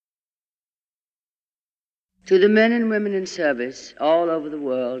To the men and women in service all over the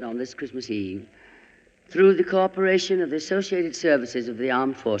world on this Christmas Eve, through the cooperation of the Associated Services of the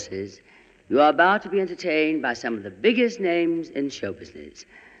Armed Forces, you are about to be entertained by some of the biggest names in show business.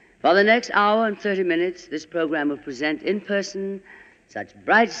 For the next hour and 30 minutes, this program will present in person such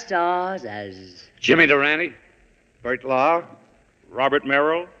bright stars as Jimmy Durante, Bert Lahr, Robert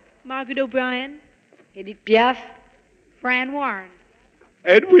Merrill, Margaret O'Brien, Edith Piaf, Fran Warren,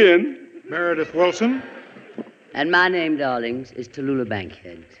 Ed Wynn, Meredith Wilson. And my name, darlings, is Tallulah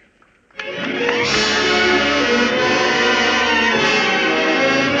Bankhead.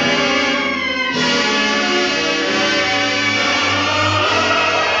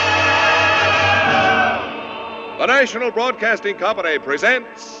 The National Broadcasting Company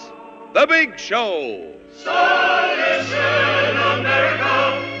presents The Big Show. So listen,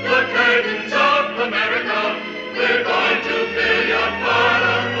 America, the curtains of America. We're going to fill your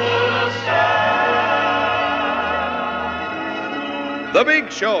parlor full of stars. The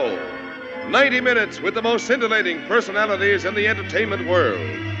Big Show. 90 minutes with the most scintillating personalities in the entertainment world.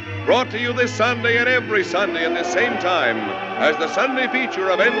 Brought to you this Sunday and every Sunday at the same time as the Sunday feature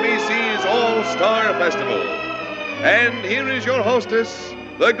of NBC's All-Star Festival. And here is your hostess,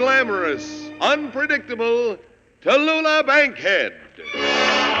 the glamorous, unpredictable Tallulah Bankhead.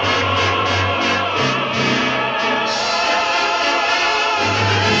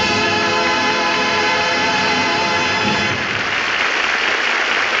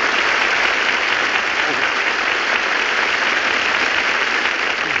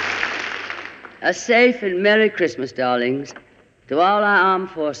 A safe and Merry Christmas, darlings, to all our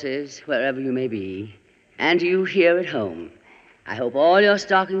armed forces, wherever you may be, and to you here at home. I hope all your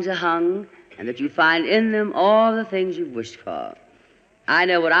stockings are hung and that you find in them all the things you've wished for. I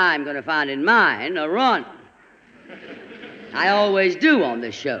know what I'm going to find in mine, a run. I always do on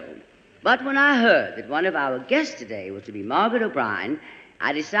this show. But when I heard that one of our guests today was to be Margaret O'Brien,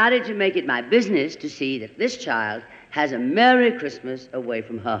 I decided to make it my business to see that this child has a Merry Christmas away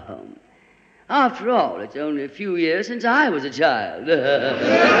from her home. After all, it's only a few years since I was a child.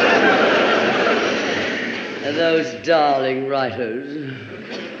 Those darling writers.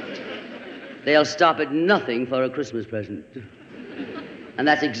 They'll stop at nothing for a Christmas present. And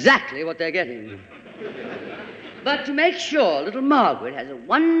that's exactly what they're getting. But to make sure little Margaret has a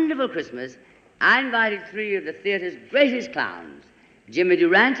wonderful Christmas, I invited three of the theater's greatest clowns, Jimmy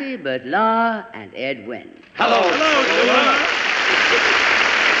Durante, Bert Lahr, and Ed Wynn. Hello. Hello,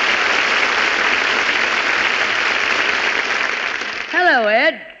 Hello,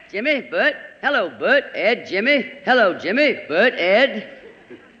 Ed, Jimmy, Bert. Hello, Bert, Ed, Jimmy. Hello, Jimmy, Bert, Ed.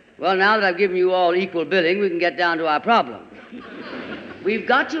 Well, now that I've given you all equal billing, we can get down to our problem. We've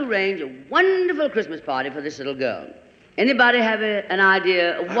got to arrange a wonderful Christmas party for this little girl. Anybody have an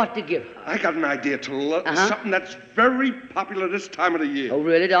idea of what to give her? I got an idea, Tallulah. Uh-huh. Something that's very popular this time of the year. Oh,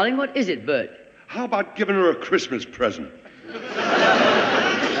 really, darling? What is it, Bert? How about giving her a Christmas present?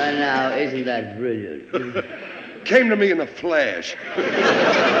 Now, isn't that brilliant? Came to me in a flash.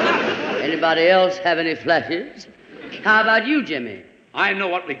 Anybody else have any flashes? How about you, Jimmy? I know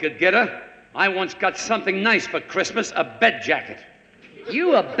what we could get her. I once got something nice for Christmas, a bed jacket.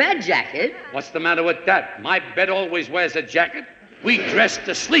 You a bed jacket? What's the matter with that? My bed always wears a jacket. We dress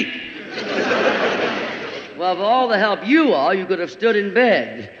to sleep. Well, for all the help you are, you could have stood in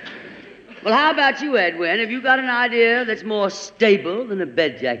bed. Well, how about you, Edwin? Have you got an idea that's more stable than a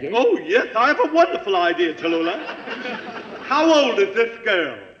bed jacket? Oh, yes, I have a wonderful idea, Tallulah. How old is this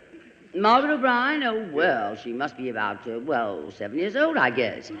girl? Margaret O'Brien? Oh, well, she must be about, 7 years old, I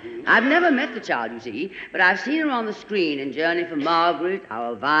guess. I've never met the child, you see, but I've seen her on the screen in Journey for Margaret,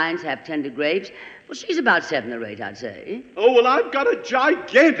 Our Vines Have Tender Grapes. Well, she's about 7 or 8, I'd say. Oh, well, I've got a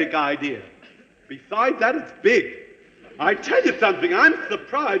gigantic idea. Besides that, it's big. I tell you something, I'm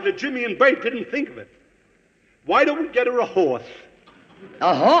surprised that Jimmy and Bert didn't think of it. Why don't we get her a horse?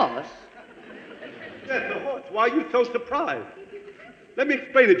 A horse? Yes, a horse. Why are you so surprised? Let me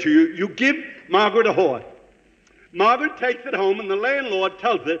explain it to you. You give Margaret a horse. Margaret takes it home, and the landlord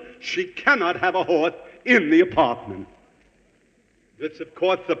tells her she cannot have a horse in the apartment. This, of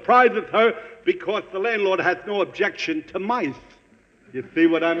course, surprises her because the landlord has no objection to mice. You see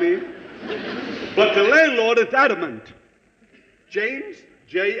what I mean? But the landlord is adamant. James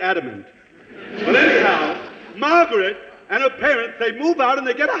J. Adamant. But anyhow, Margaret and her parents, they move out and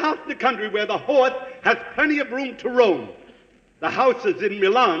they get a house in the country where the horse has plenty of room to roam. The house is in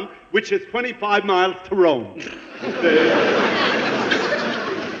Milan, which is 25 miles to Rome.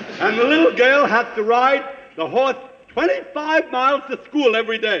 And the little girl has to ride the horse 25 miles to school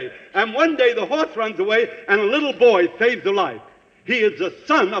every day. And one day the horse runs away and a little boy saves her life. He is the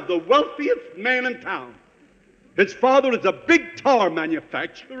son of the wealthiest man in town. His father is a big tar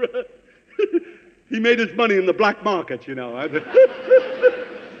manufacturer. He made his money in the black market, you know.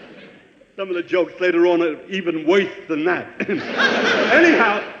 Some of the jokes later on are even worse than that.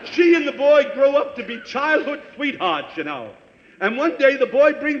 Anyhow, she and the boy grow up to be childhood sweethearts, you know. And one day the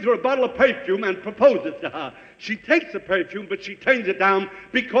boy brings her a bottle of perfume and proposes to her. She takes the perfume, but she turns it down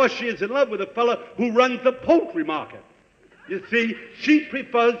because she is in love with a fella who runs the poultry market. You see, she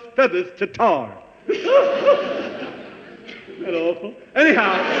prefers feathers to tar. That awful?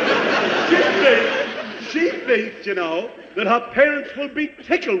 Anyhow, she thinks, you know, that her parents will be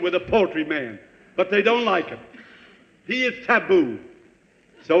tickled with a poultry man, but they don't like him. He is taboo.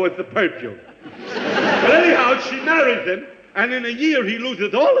 So is the perfume. But anyhow, she marries him, and in a year he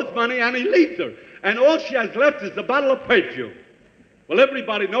loses all his money and he leaves her. And all she has left is a bottle of perfume. Well,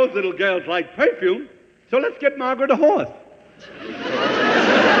 everybody knows little girls like perfume, so let's get Margaret a horse.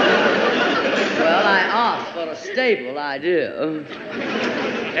 Well, I asked for a stable, I do.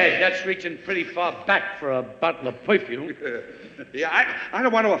 Ed, that's reaching pretty far back for a bottle of perfume. Yeah, I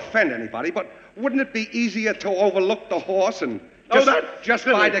don't want to offend anybody, but wouldn't it be easier to overlook the horse and just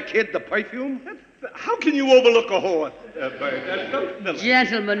buy the kid the perfume? How can you overlook a horse, Bert? That's so silly.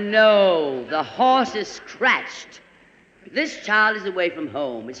 Gentlemen, no. The horse is scratched. This child is away from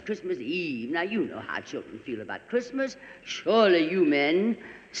home. It's Christmas Eve. Now, you know how children feel about Christmas. Surely you men,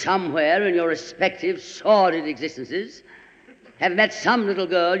 somewhere in your respective sordid existences, have met some little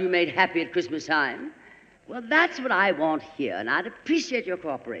girl you made happy at Christmas time. Well, that's what I want here, and I'd appreciate your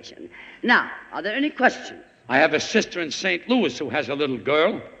cooperation. Now, are there any questions? I have a sister in St. Louis who has a little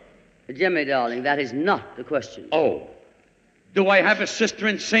girl. Jimmy, darling, that is not the question. Oh. Do I have a sister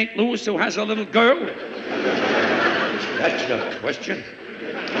in St. Louis who has a little girl? That's the question.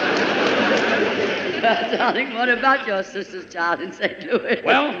 Well, darling, what about your sister's child in St. Louis?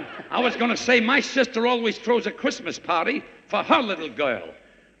 Well, I was going to say my sister always throws a Christmas party for her little girl.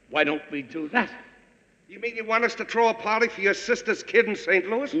 Why don't we do that? You mean you want us to throw a party for your sister's kid in St.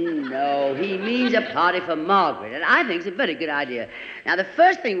 Louis? No, he means a party for Margaret, and I think it's a very good idea. Now, the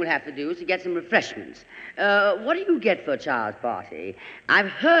first thing we'll have to do is to get some refreshments. What do you get for a child's party? I've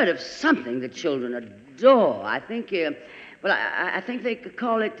heard of something that children adore. I think, I think they could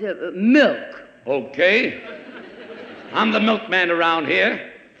call it milk. Okay. I'm the milkman around here.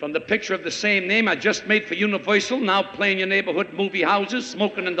 From the picture of the same name I just made for Universal, now playing your neighborhood movie houses,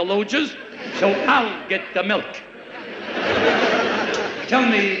 smoking in the lodges. So I'll get the milk. Tell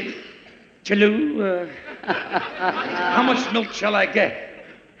me, Chiloo, how much milk shall I get?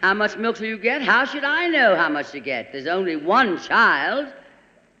 How much milk shall you get? How should I know how much to get? There's only one child.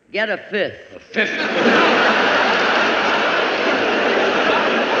 Get a fifth. A fifth?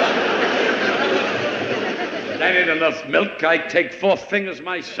 That ain't enough milk. I'd take 4 fingers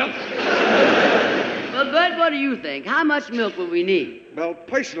myself. Well, Bert, what do you think? How much milk will we need? Well,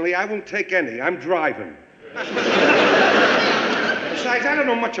 personally, I won't take any. I'm driving. Besides, I don't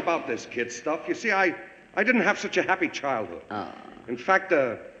know much about this kid stuff. You see, I didn't have such a happy childhood. Oh. In fact,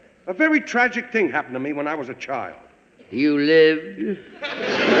 a very tragic thing happened to me when I was a child. You lived?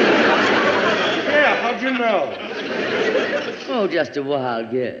 Yeah, how'd you know? Oh, just a wild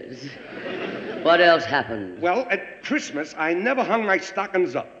guess. What else happened? Well, at Christmas, I never hung my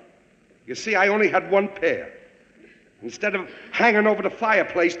stockings up. You see, I only had one pair. Instead of hanging over the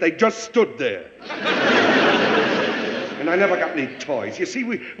fireplace, they just stood there. And I never got any toys. You see,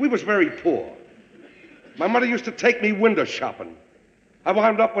 we was very poor. My mother used to take me window shopping. I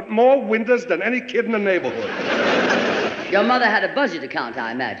wound up with more windows than any kid in the neighborhood. Your mother had a budget account,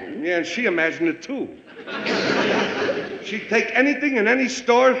 I imagine. Yeah, and she imagined it, too. She'd take anything in any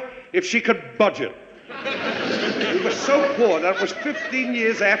store if she could budget. We were so poor that it was 15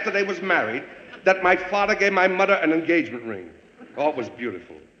 years after they was married that my father gave my mother an engagement ring. Oh, it was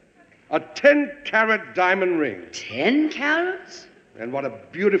beautiful. A 10-carat diamond ring. 10 carats? And what a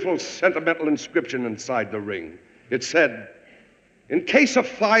beautiful sentimental inscription inside the ring. It said, "In case of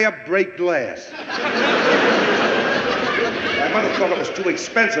fire, break glass." My mother thought it was too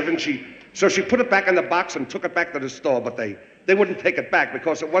expensive, and so she put it back in the box and took it back to the store, but they wouldn't take it back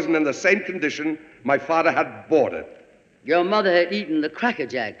because it wasn't in the same condition my father had bought it. Your mother had eaten the Cracker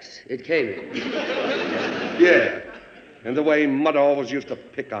Jacks it came in. Yeah, and the way Mother always used to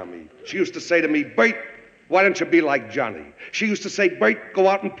pick on me. She used to say to me, "Bert, why don't you be like Johnny?" She used to say, "Bert, go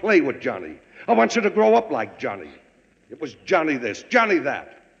out and play with Johnny. I want you to grow up like Johnny." It was Johnny this, Johnny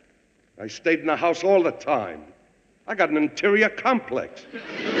that. I stayed in the house all the time. I got an interior complex.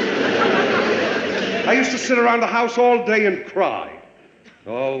 I used to sit around the house all day and cry.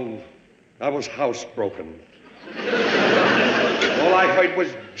 Oh, I was housebroken. All I heard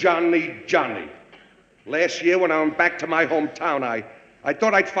was Johnny, Johnny. Last year, when I went back to my hometown, I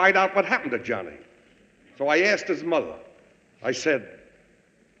thought I'd find out what happened to Johnny. So I asked his mother. I said,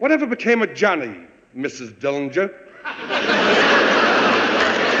 "Whatever became of Johnny, Mrs. Dillinger?"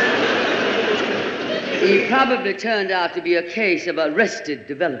 He probably turned out to be a case of arrested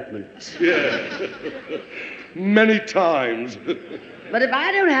development. Yeah. Many times. But if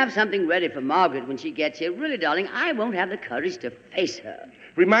I don't have something ready for Margaret when she gets here, really, darling, I won't have the courage to face her.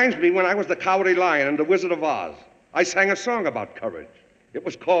 Reminds me when I was the Cowardly Lion in The Wizard of Oz. I sang a song about courage. It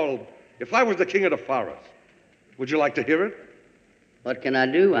was called If I Was the King of the Forest. Would you like to hear it? What can I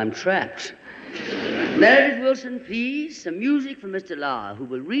do? I'm trapped. Meredith Wilson, please, some music for Mr. Law, who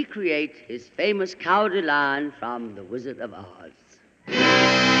will recreate his famous Cowardly Lion from The Wizard of Oz.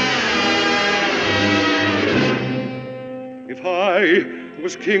 If I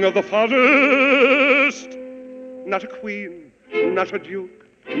was king of the forest, not a queen, not a duke,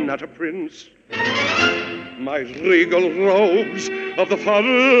 not a prince, my regal robes of the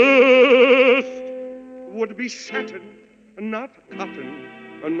forest would be satin, not cotton,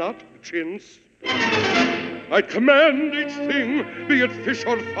 not chintz. I'd command each thing, be it fish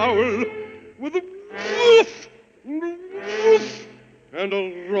or fowl, with a woof, woof, and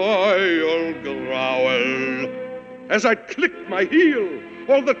a royal growl. As I'd click my heel,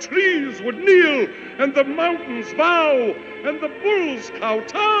 all the trees would kneel, and the mountains bow, and the bulls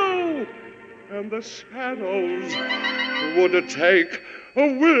kowtow, and the shadows would take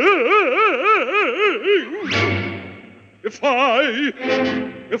a wing. If I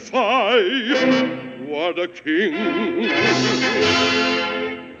were the king.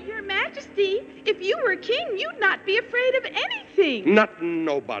 Your Majesty, if you were king, you'd not be afraid of anything. Not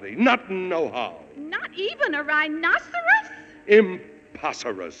nobody, not no-how. Not even a rhinoceros?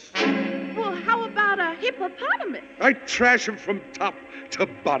 Impossimus. Well, how about a hippopotamus? I'd trash him from top to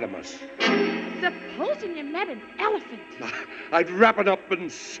bottomless. Supposing you met an elephant. I'd wrap it up in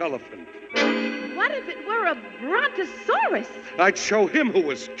cellophane. What if it were a brontosaurus? I'd show him who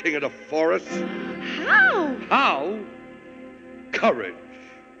was king of the forest. How? How? Courage.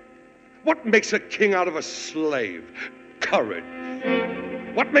 What makes a king out of a slave? Courage.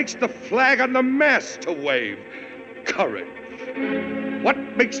 What makes the flag on the mast to wave? Courage. What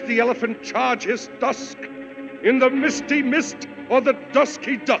makes the elephant charge his dusk in the misty mist or the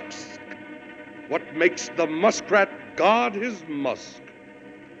dusky dusk? What makes the muskrat guard his musk?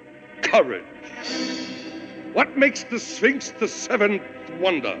 Courage. What makes the Sphinx the seventh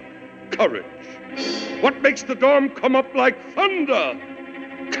wonder? Courage. What makes the dome come up like thunder?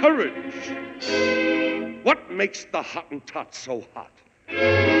 Courage. What makes the Hottentot so hot?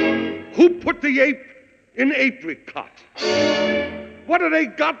 Who put the ape in apricot? What have they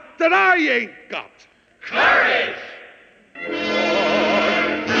got that I ain't got? Courage! Courage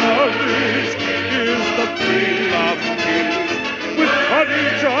is the king of kings. With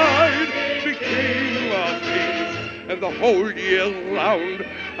courage I'd be king of kings. And the whole year round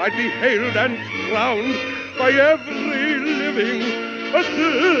I'd be hailed and crowned by every living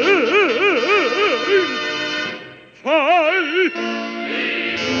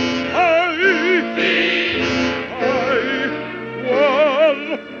thing.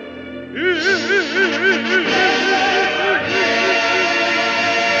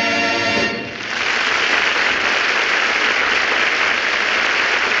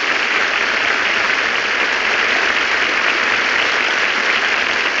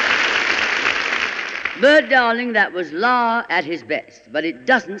 Bert, darling, that was law at his best, but it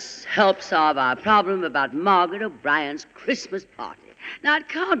doesn't help solve our problem about Margaret O'Brien's Christmas party. Now, it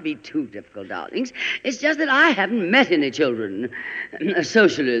can't be too difficult, darlings. It's just that I haven't met any children.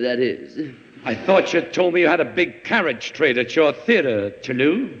 Socially, that is. I thought you told me you had a big carriage trade at your theater,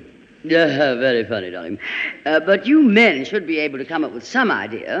 Toulouse. Very funny, darling. But you men should be able to come up with some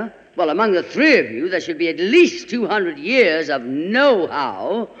idea. Well, among the three of you, there should be at least 200 years of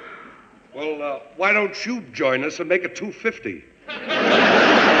know-how. Well, why don't you join us and make it 250?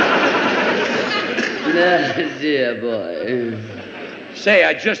 Dear boy. Say,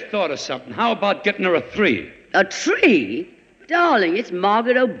 I just thought of something. How about getting her a 3? A tree? Darling, it's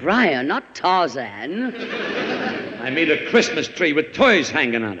Margaret O'Brien, not Tarzan. I mean a Christmas tree with toys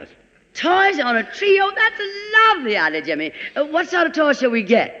hanging on it. Toys on a tree? Oh, that's a lovely idea, Jimmy. What sort of toys shall we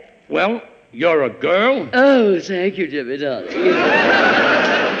get? Well, you're a girl. Oh, thank you, Jimmy, darling.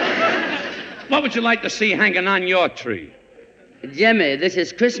 What would you like to see hanging on your tree? Jimmy, this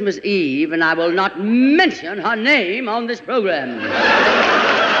is Christmas Eve, and I will not mention her name on this program.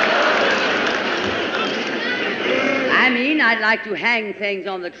 I mean, I'd like to hang things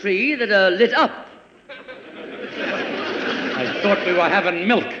on the tree that are lit up. I thought we were having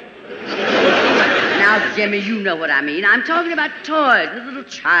milk. Now, Now, Jimmy, you know what I mean. I'm talking about toys the little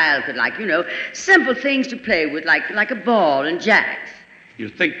child could like, simple things to play with, like a ball and jacks. You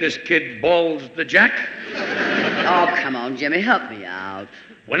think this kid balls the jack? Oh, come on, Jimmy, help me out.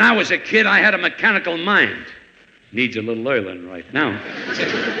 When I was a kid, I had a mechanical mind. Needs a little oiling right now.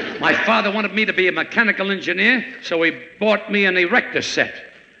 My father wanted me to be a mechanical engineer, so he bought me an erector set.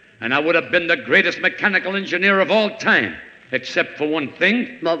 And I would have been the greatest mechanical engineer of all time, except for one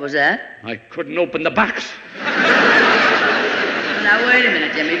thing. What was that? I couldn't open the box. Now, wait a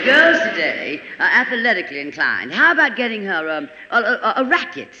minute, Jimmy. Girls today are athletically inclined. How about getting her a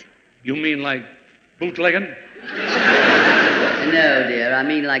racket? You mean like bootlegging? No, dear. I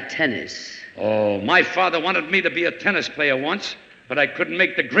mean like tennis. Oh, my father wanted me to be a tennis player once, but I couldn't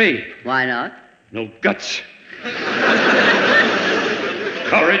make the grade. Why not? No guts.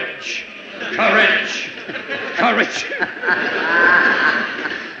 Courage. Courage. Courage.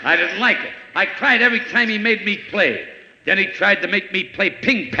 I didn't like it. I cried every time he made me play. Then he tried to make me play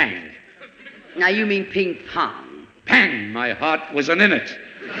ping-pong. Now, you mean ping-pong. Pang! My heart wasn't in it.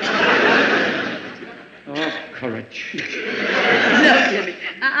 Oh, courage. No, Jimmy.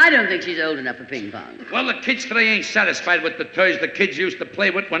 I don't think she's old enough for ping-pong. Well, the kids today ain't satisfied with the toys the kids used to play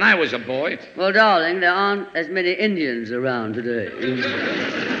with when I was a boy. Well, darling, there aren't as many Indians around today.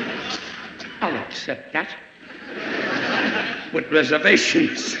 I'll accept that. With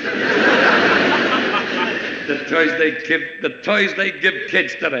reservations. The toys they give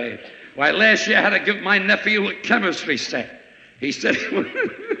kids today. Why, last year I had to give my nephew a chemistry set. He said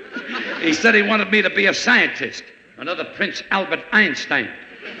he wanted me to be a scientist, another Prince Albert Einstein.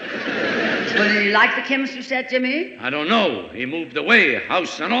 Well, did he like the chemistry set, Jimmy? I don't know. He moved away,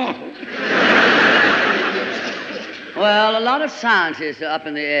 house and all. Well, a lot of scientists are up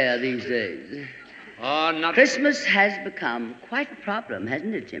in the air these days. Oh, not... Christmas has become quite a problem,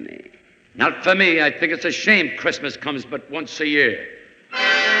 hasn't it, Jimmy? Not for me. I think it's a shame Christmas comes but once a year.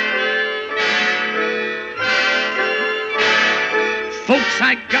 Folks,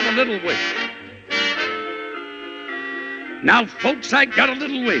 I got a little wish. Now, folks, I got a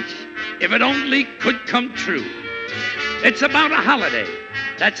little wish. If it only could come true. It's about a holiday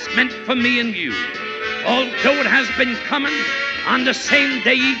that's meant for me and you. Although it has been coming on the same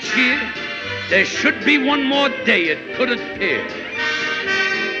day each year, there should be one more day it could appear.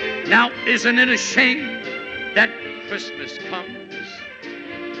 Now, isn't it a shame that Christmas comes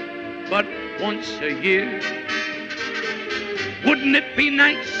but once a year? Wouldn't it be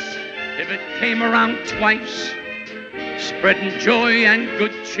nice if it came around twice, spreading joy and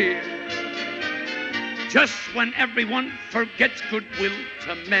good cheer? Just when everyone forgets goodwill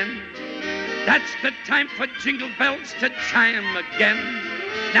to men, that's the time for jingle bells to chime again.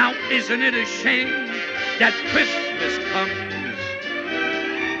 Now, isn't it a shame that Christmas comes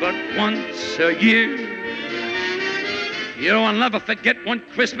but once a year? I'll never forget one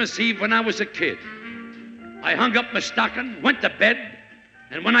Christmas Eve when I was a kid. I hung up my stocking, went to bed,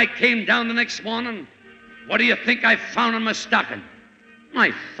 and when I came down the next morning, what do you think I found in my stocking?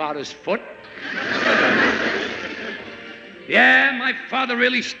 My father's foot. Yeah, my father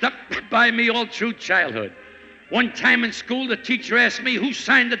really stuck by me all through childhood. One time in school, the teacher asked me who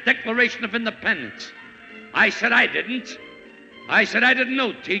signed the Declaration of Independence. I said I didn't. I said I didn't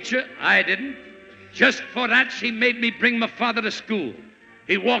know, teacher. I didn't. Just for that, she made me bring my father to school.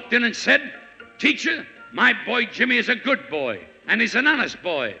 He walked in and said, "Teacher, my boy Jimmy is a good boy, and he's an honest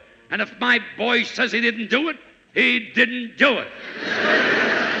boy. And if my boy says he didn't do it, he didn't do it."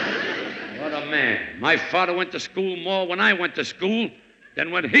 What a man. My father went to school more when I went to school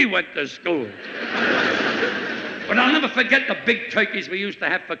than when he went to school. But I'll never forget the big turkeys we used to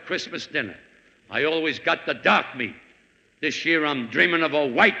have for Christmas dinner. I always got the dark meat. This year I'm dreaming of a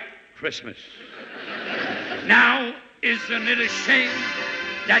white Christmas. Now, isn't it a shame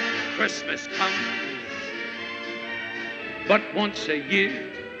that Christmas comes but once a year?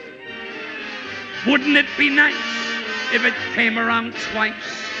 Wouldn't it be nice if it came around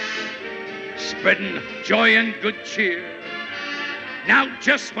twice, spreading joy and good cheer? Now,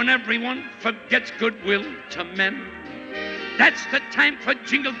 just when everyone forgets goodwill to men, that's the time for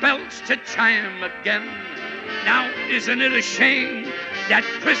jingle bells to chime again. Now, isn't it a shame that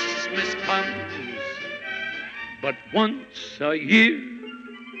Christmas comes but once a year?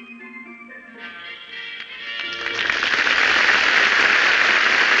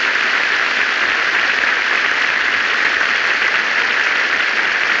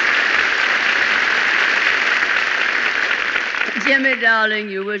 Jimmy, darling,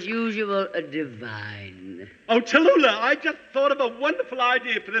 you, as usual, are divine. Oh, Tallulah, I just thought of a wonderful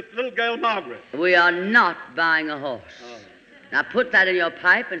idea for this little girl, Margaret. We are not buying a horse. Oh. Now put that in your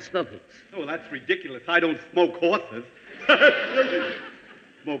pipe and smoke it. Oh, that's ridiculous. I don't smoke horses.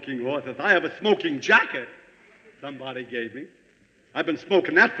 Smoking horses. I have a smoking jacket somebody gave me. I've been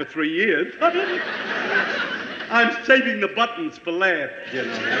smoking that for 3 years. I'm saving the buttons for last, you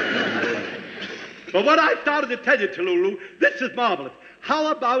know. But what I started to tell you, Tallulah, this is marvelous.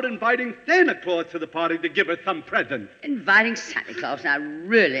 How about inviting Santa Claus to the party to give us some presents? Inviting Santa Claus? Now,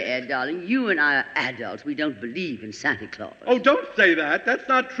 really, Ed, darling, you and I are adults. We don't believe in Santa Claus. Oh, don't say that. That's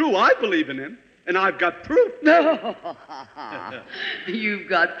not true. I believe in him, and I've got proof. No, you've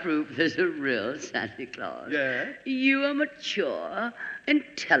got proof there's a real Santa Claus. Yeah? You are mature,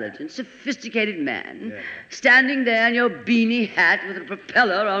 intelligent, sophisticated man, standing there in your beanie hat with a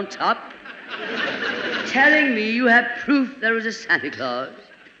propeller on top, telling me you have proof there is a Santa Claus.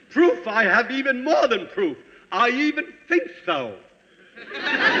 Proof? I have even more than proof. I even think so.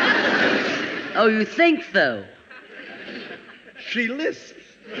 Oh, you think so? She lisps.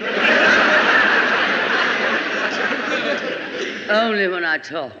 Only when I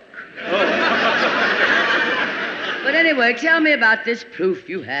talk. But anyway, tell me about this proof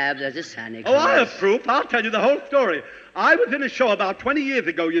you have there's a Santa Claus. Oh, I have proof. I'll tell you the whole story. I was in a show about 20 years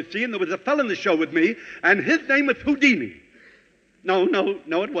ago, you see, and there was a fellow in the show with me, and his name was Houdini. No,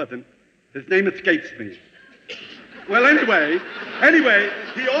 it wasn't. His name escapes me. Well, anyway,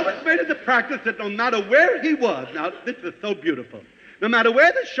 he always made it a practice that no matter where he was, now, this is so beautiful, no matter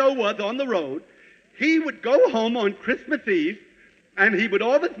where the show was on the road, he would go home on Christmas Eve, and he would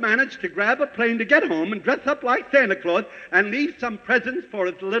always manage to grab a plane to get home and dress up like Santa Claus and leave some presents for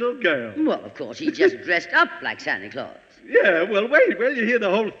his little girl. Well, of course, he just dressed up like Santa Claus. Yeah, well, wait, you hear the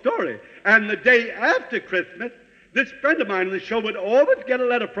whole story. And the day after Christmas, this friend of mine in the show would always get a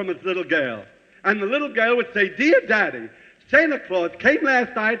letter from his little girl. And the little girl would say, "Dear Daddy, Santa Claus came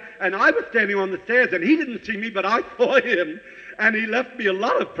last night, and I was standing on the stairs, and he didn't see me, but I saw him. And he left me a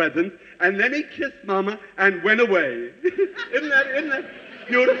lot of presents, and then he kissed Mama and went away." Isn't that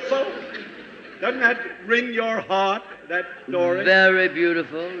beautiful? Doesn't that ring your heart, that story? Very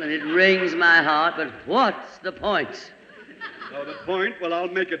beautiful, and it rings my heart, but what's the point? Oh, the point? Well, I'll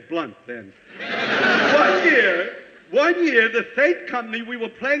make it blunt then. One year, the same company, we were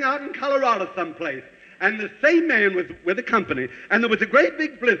playing out in Colorado someplace, and the same man was with the company, and there was a great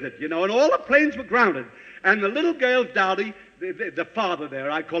big blizzard, you know, and all the planes were grounded. And the little girl's Dottie, the father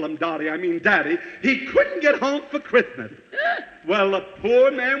there, I call him Dottie, I mean Daddy, he couldn't get home for Christmas. Well, the poor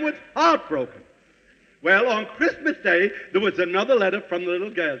man was heartbroken. Well, on Christmas Day, there was another letter from the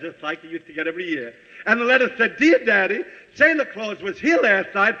little girl, just like he used to get every year. And the letter said, "Dear Daddy, Santa Claus was here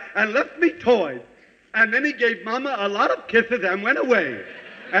last night and left me toys. And then he gave Mama a lot of kisses and went away."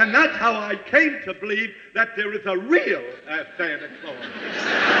 And that's how I came to believe that there is a real Santa Claus.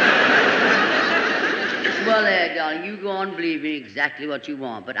 Well, there, darling, you go on believing exactly what you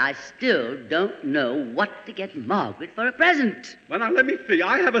want, but I still don't know what to get Margaret for a present. Well, now, let me see.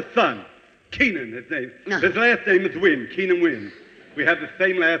 I have a son, Keenan, his name. His last name is Wynn, Keenan Wynn. We have the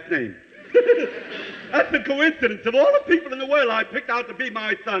same last name. That's a coincidence. Of all the people in the world I picked out to be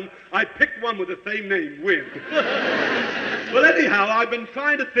my son, I picked one with the same name, Wynn. Well, anyhow, I've been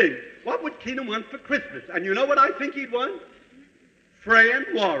trying to think, what would Keenan want for Christmas? And you know what I think he'd want? Fran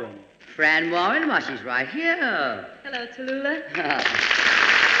Warren. Fran Warren? Why, she's right here. Hello, Tallulah.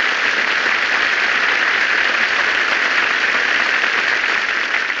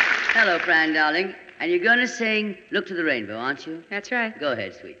 Hello, Fran, darling. And you're going to sing Look to the Rainbow, aren't you? That's right. Go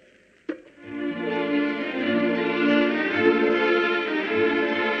ahead, sweet.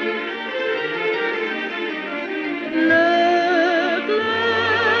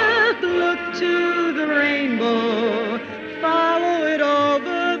 Look to the rainbow, follow it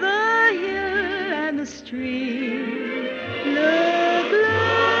over the hill and the stream.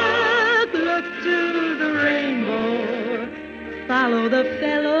 Look to the rainbow, follow the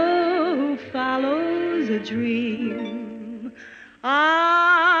fellow who follows a dream.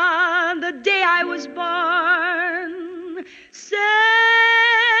 On the day I was born, said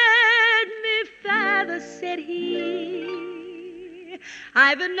me father, said he,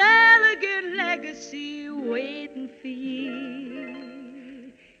 I've an elegant legacy waiting for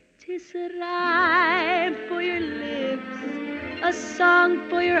ye. 'Tis a rhyme for your lips, a song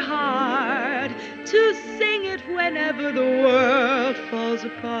for your heart, to sing it whenever the world falls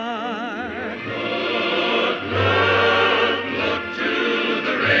apart. Look to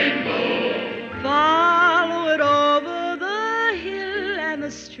the rainbow. Follow it over the hill and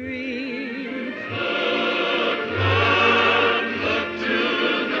the stream.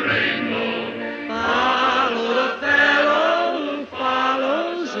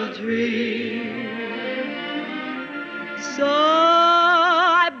 So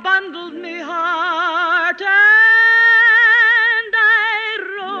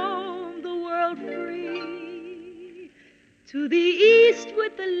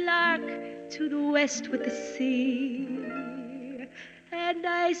the lark to the west with the sea. And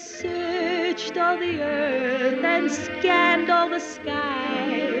I searched all the earth and scanned all the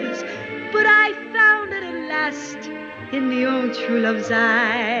skies, but I found it at last in the old true love's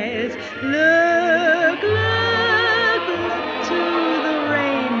eyes. Look, look, look to the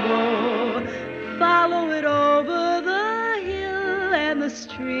rainbow, follow it over the hill and the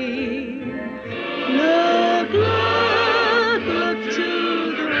stream. Look, look, look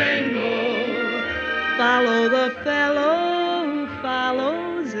to the rainbow, follow the fellow who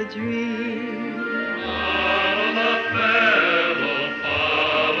follows a dream. Follow the fellow,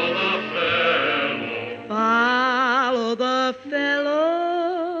 follow the fellow. Follow the fellow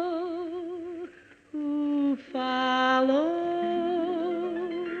who follows a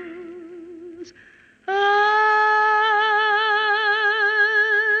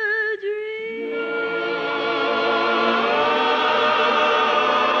dream.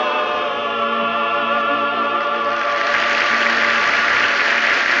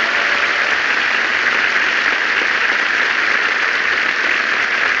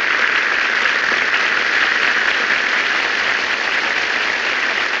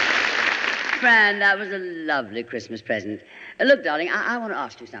 Fran, that was a lovely Christmas present. Look, darling, I want to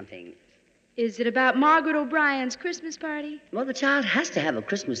ask you something. Is it about Margaret O'Brien's Christmas party? Well, the child has to have a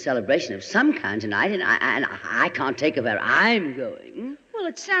Christmas celebration of some kind tonight, and I can't take her where I'm going. Well,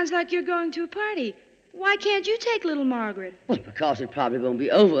 it sounds like you're going to a party. Why can't you take little Margaret? Well, because it probably won't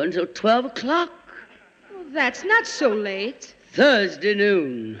be over until 12 o'clock. Well, that's not so late. Thursday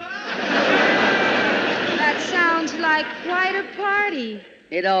noon. That sounds like quite a party.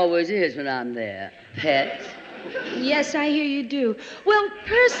 It always is when I'm there, pet. Yes, I hear you do. Well,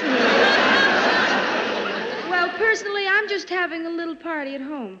 personally, I'm just having a little party at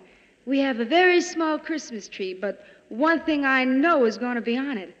home. We have a very small Christmas tree, but one thing I know is going to be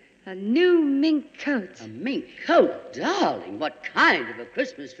on it. A new mink coat. A mink coat? Darling, what kind of a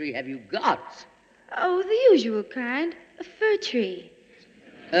Christmas tree have you got? Oh, the usual kind. A fir tree.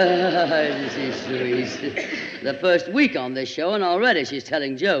 This is sweet. The first week on this show, and already she's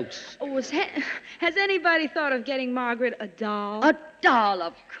telling jokes. Oh, has anybody thought of getting Margaret a doll? A doll,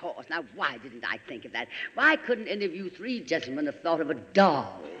 of course. Now, why didn't I think of that? Why couldn't any of you three gentlemen have thought of a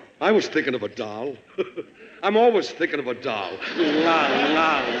doll? I was thinking of a doll. I'm always thinking of a doll. La,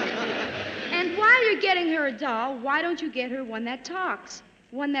 la. And while you're getting her a doll, why don't you get her one that talks?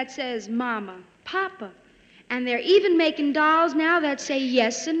 One that says Mama, Papa. And they're even making dolls now that say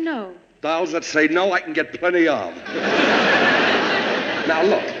yes and no. Dolls that say no, I can get plenty of. Now,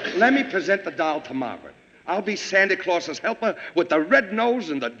 look, let me present the doll to Margaret. I'll be Santa Claus's helper with the red nose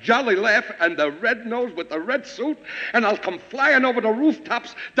and the jolly laugh and the red nose with the red suit, and I'll come flying over the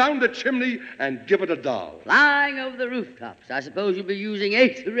rooftops, down the chimney, and give it a doll. Flying over the rooftops. I suppose you'll be using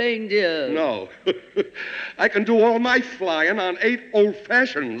 8 reindeer. No. I can do all my flying on 8 old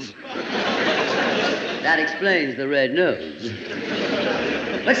fashions. That explains the red nose.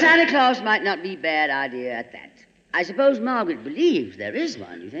 But Santa Claus might not be a bad idea at that. I suppose Margaret believes there is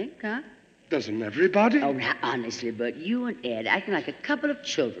one, you think, huh? Doesn't everybody? Oh, now, honestly, Bert, you and Ed acting like a couple of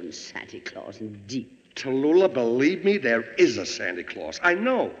children. Santa Claus, indeed. Tallulah, believe me, there is a Santa Claus. I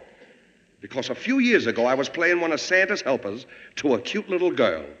know. Because a few years ago, I was playing one of Santa's helpers to a cute little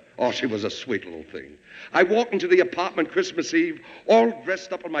girl. Oh, she was a sweet little thing. I walked into the apartment Christmas Eve, all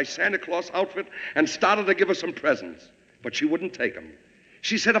dressed up in my Santa Claus outfit, and started to give her some presents. But she wouldn't take them.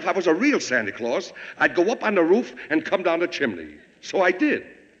 She said if I was a real Santa Claus, I'd go up on the roof and come down the chimney. So I did.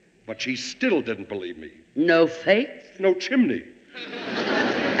 But she still didn't believe me. No faith? No chimney.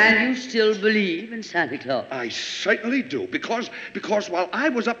 And you still believe in Santa Claus? I certainly do, because while I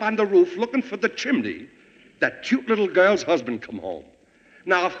was up on the roof looking for the chimney, that cute little girl's husband come home.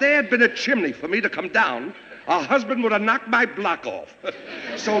 Now, if there had been a chimney for me to come down, her husband would have knocked my block off.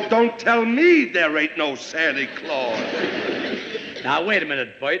 So don't tell me there ain't no Santa Claus. Now, wait a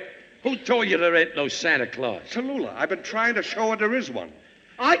minute, Bert. Who told you there ain't no Santa Claus? Tallulah, I've been trying to show her there is one.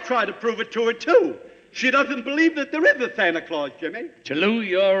 I try to prove it to her, too. She doesn't believe that there is a Santa Claus, Jimmy. Tallulah,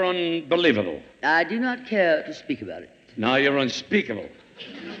 you're unbelievable. I do not care to speak about it. Now you're unspeakable.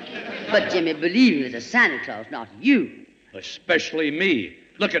 But, Jimmy, believing there's a Santa Claus, not you. Especially me.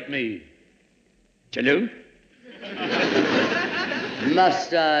 Look at me. Tallulah?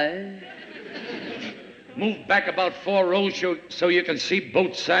 Must I? Move back about 4 rows so you can see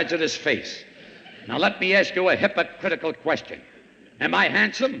both sides of this face. Now let me ask you a hypocritical question. Am I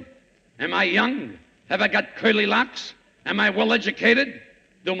handsome? Am I young? Have I got curly locks? Am I well-educated?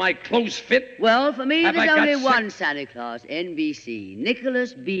 Do my clothes fit? Well, for me, Have there's I got only one Santa Claus, NBC,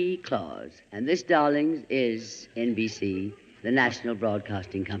 Nicholas B. Claus. And this, darlings, is NBC the National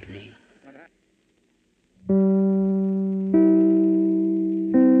Broadcasting Company.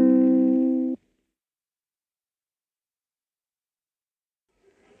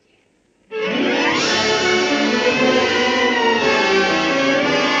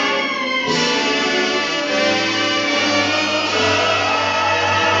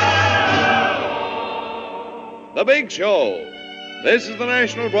 The Big Show. This is the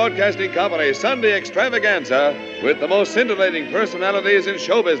National Broadcasting Company Sunday extravaganza with the most scintillating personalities in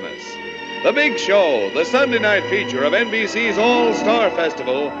show business. The Big Show, the Sunday night feature of NBC's All-Star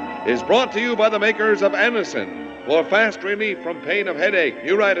Festival, is brought to you by the makers of Anacin for fast relief from pain of headache,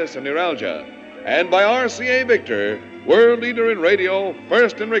 neuritis, and neuralgia, and by RCA Victor, world leader in radio,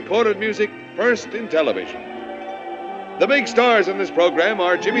 first in recorded music, first in television. The big stars in this program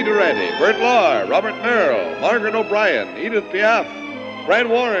are Jimmy Durante, Bert Lahr, Robert Merrill, Margaret O'Brien, Edith Piaf, Fran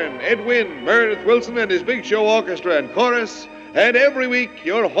Warren, Ed Wynn, Meredith Wilson and his Big Show Orchestra and Chorus, and every week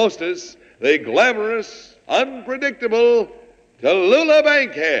your hostess, the glamorous, unpredictable Tallulah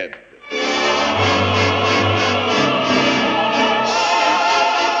Bankhead.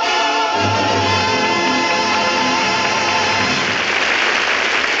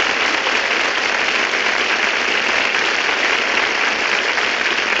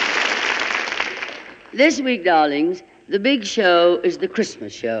 This week, darlings, the Big Show is the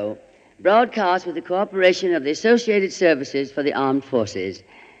Christmas show, broadcast with the cooperation of the Associated Services for the Armed Forces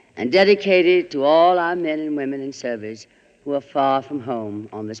and dedicated to all our men and women in service who are far from home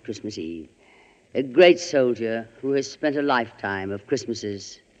on this Christmas Eve. A great soldier who has spent a lifetime of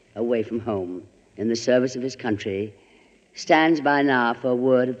Christmases away from home in the service of his country stands by now for a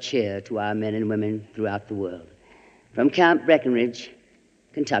word of cheer to our men and women throughout the world. From Camp Breckinridge,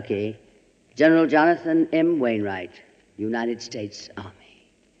 Kentucky, General Jonathan M. Wainwright, United States Army.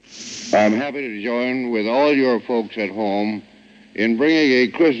 I'm happy to join with all your folks at home in bringing a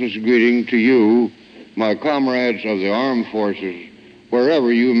Christmas greeting to you, my comrades of the armed forces,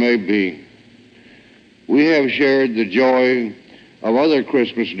 wherever you may be. We have shared the joy of other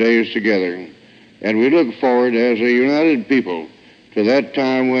Christmas days together, and we look forward as a united people to that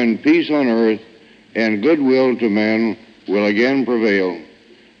time when peace on earth and goodwill to men will again prevail.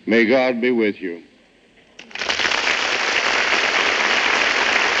 May God be with you.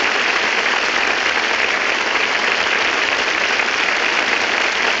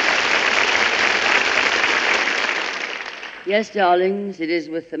 Yes, darlings, it is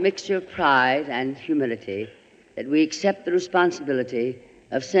with a mixture of pride and humility that we accept the responsibility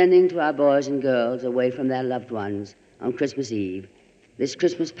of sending to our boys and girls away from their loved ones on Christmas Eve this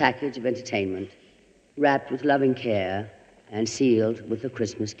Christmas package of entertainment, wrapped with loving care and sealed with a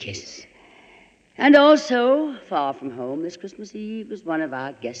Christmas kiss. And also, far from home, this Christmas Eve is one of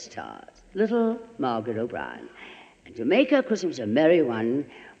our guest stars, little Margaret O'Brien. And to make her Christmas a merry one,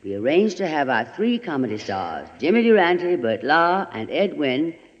 we arranged to have our three comedy stars, Jimmy Durante, Bert Lahr, and Ed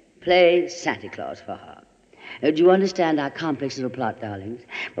Wynn, play Santa Claus for her. Do you understand our complex little plot, darlings?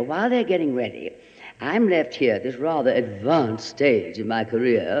 But while they're getting ready, I'm left here at this rather advanced stage in my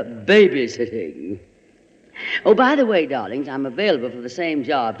career, babysitting. Oh, by the way, darlings, I'm available for the same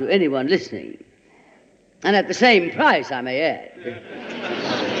job to anyone listening. And at the same price, I may add.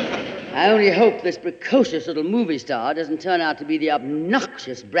 I only hope this precocious little movie star doesn't turn out to be the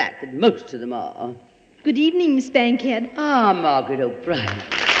obnoxious brat that most of them are. Good evening, Miss Bankhead. Ah, Margaret O'Brien.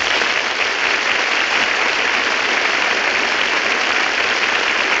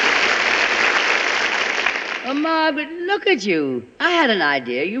 Oh, Margaret, look at you. I had an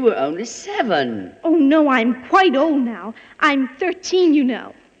idea you were only 7. Oh, no, I'm quite old now. I'm 13, you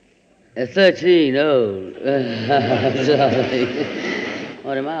know. 13, old. Sorry.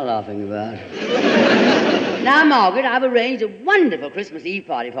 What am I laughing about? Now, Margaret, I've arranged a wonderful Christmas Eve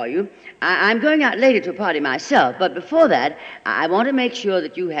party for you. I'm going out later to a party myself, but before that, I want to make sure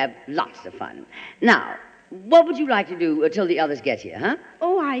that you have lots of fun. Now, what would you like to do till the others get here, huh?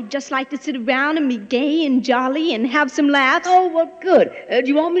 Oh, I'd just like to sit around and be gay and jolly and have some laughs. Oh, well, good. Do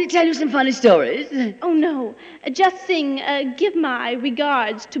you want me to tell you some funny stories? Oh, no. Just sing Give My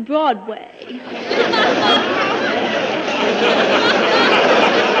Regards to Broadway.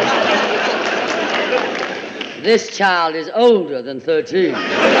 This child is older than 13.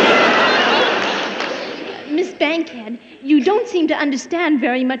 Miss Bankhead, you don't seem to understand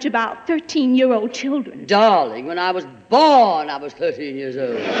very much about 13-year-old children. Darling, when I was born, I was 13 years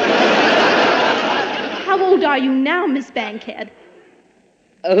old. How old are you now, Miss Bankhead?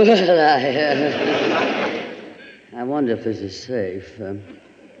 Oh, well, I wonder if this is safe.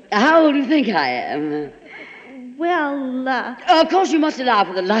 How old do you think I am? Well, Of course, you must allow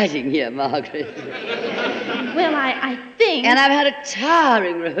for the lighting here, Margaret. Well, I think sing. And I've had a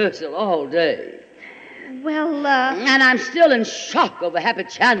tiring rehearsal all day. Well, And I'm still in shock over Happy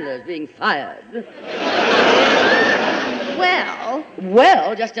Chandler's being fired.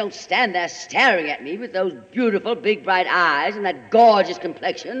 Well, just don't stand there staring at me with those beautiful, big, bright eyes and that gorgeous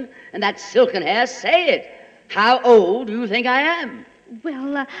complexion and that silken hair. Say it. How old do you think I am?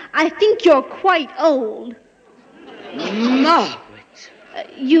 Well, I think you're quite old. Margaret.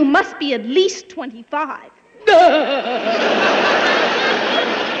 You must be at least 25. Miss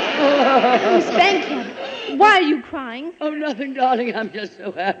Bankhead, why are you crying? Oh, nothing, darling. I'm just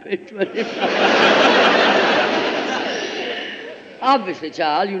so happy. 25. Obviously,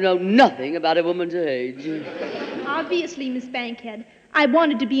 child, you know nothing about a woman's age. Obviously, Miss Bankhead. I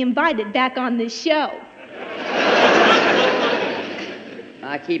wanted to be invited back on this show.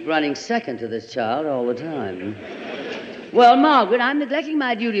 I keep running second to this child all the time. Well, Margaret, I'm neglecting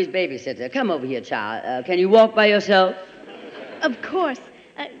my duty as babysitter. Come over here, child. Can you walk by yourself? Of course.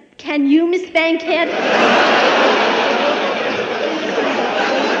 Can you, Miss Bankhead?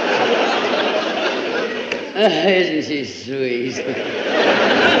 Isn't she sweet?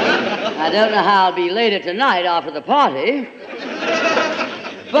 I don't know how I'll be later tonight after the party.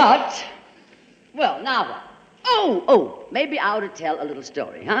 But, well, now what? Oh, maybe I ought to tell a little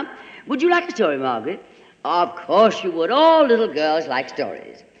story, huh? Would you like a story, Margaret? Of course you would. All little girls like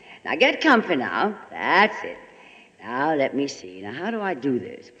stories. Now, get comfy now. That's it. Now, let me see. Now, how do I do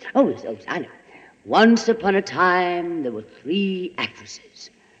this? Oh, I know. Once upon a time, there were 3 actresses.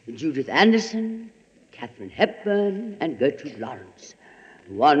 Judith Anderson, Katharine Hepburn, and Gertrude Lawrence.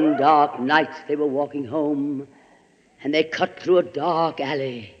 One dark night, they were walking home, and they cut through a dark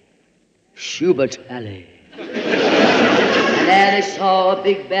alley. Schubert Alley. And there they saw a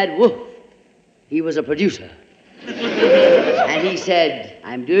big bad wolf. He was a producer. And he said,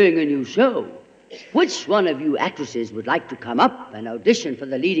 I'm doing a new show. Which one of you actresses would like to come up and audition for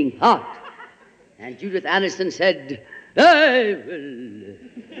the leading part? And Judith Anderson said, I will.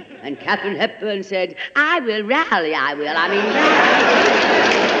 And Katharine Hepburn said, I will rally.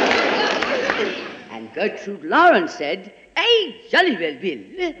 And Gertrude Lawrence said, I jolly well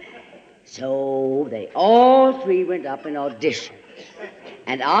will. So they all 3 went up and auditioned.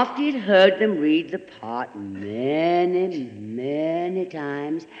 And after he'd heard them read the part many, many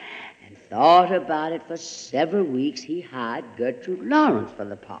times and thought about it for several weeks, he hired Gertrude Lawrence for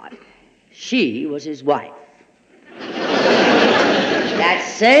the part. She was his wife. That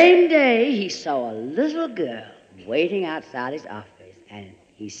same day, he saw a little girl waiting outside his office, and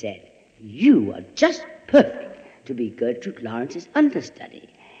he said, you are just perfect to be Gertrude Lawrence's understudy.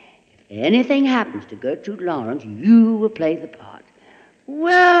 If anything happens to Gertrude Lawrence, you will play the part.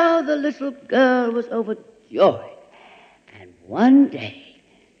 Well, the little girl was overjoyed. And one day,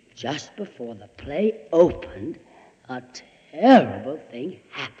 just before the play opened, a terrible thing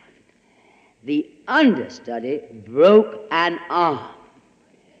happened. The understudy broke an arm.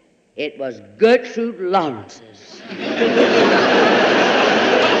 It was Gertrude Lawrence's.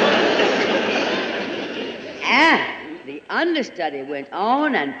 And the understudy went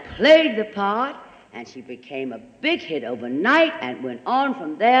on and played the part, and she became a big hit overnight and went on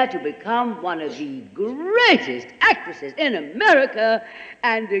from there to become one of the greatest actresses in America.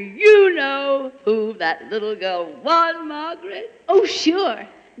 And do you know who that little girl was, Margaret? Oh, sure.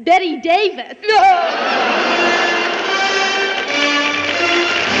 Betty Davis.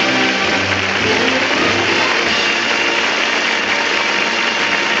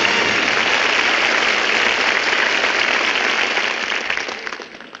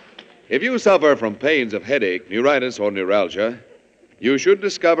 If you suffer from pains of headache, neuritis, or neuralgia, you should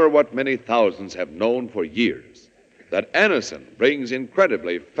discover what many thousands have known for years, that Anacin brings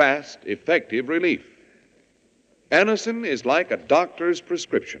incredibly fast, effective relief. Anacin is like a doctor's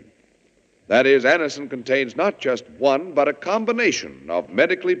prescription. That is, Anacin contains not just one, but a combination of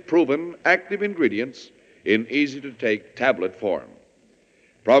medically proven active ingredients in easy-to-take tablet form.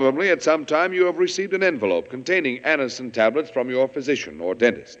 Probably at some time you have received an envelope containing Anacin tablets from your physician or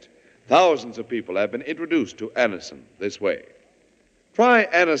dentist. Thousands of people have been introduced to Anacin this way. Try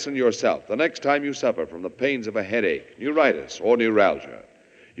Anacin yourself the next time you suffer from the pains of a headache, neuritis, or neuralgia.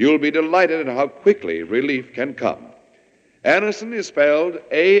 You'll be delighted at how quickly relief can come. Anacin is spelled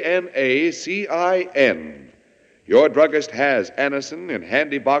A-N-A-C-I-N. Your druggist has Anacin in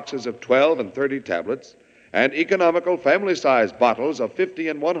handy boxes of 12 and 30 tablets and economical family-sized bottles of 50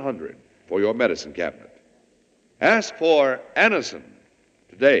 and 100 for your medicine cabinet. Ask for Anacin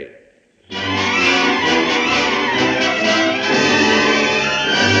today.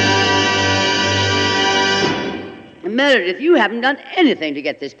 Meredith, you haven't done anything to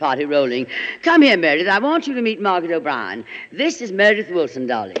get this party rolling. Come here, Meredith. I want you to meet Margaret O'Brien. This is Meredith Wilson,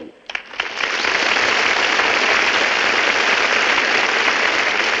 darling.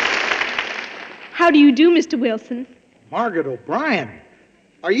 How do you do, Mr. Wilson? Margaret O'Brien.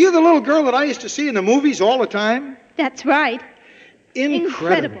 Are you the little girl that I used to see in the movies all the time? That's right.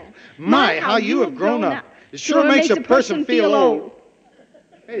 Incredible. My, how you have grown up. It sure makes a person feel old.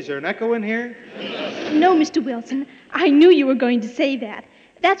 Hey, is there an echo in here? No, Mr. Wilson. I knew you were going to say that.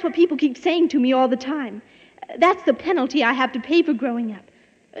 That's what people keep saying to me all the time. That's the penalty I have to pay for growing up.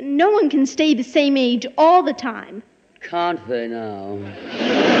 No one can stay the same age all the time. Can't they now?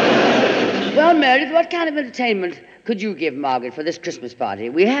 Well, Meredith, what kind of entertainment could you give Margaret for this Christmas party?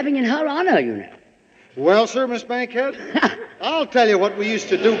 We're having in her honor, you know. Well, sir, Miss Bankhead, I'll tell you what we used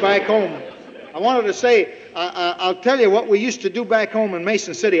to do back home. I wanted to say, I'll tell you what we used to do back home in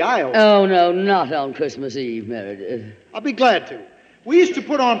Mason City, Iowa. Oh, no, not on Christmas Eve, Meredith. I'll be glad to. We used to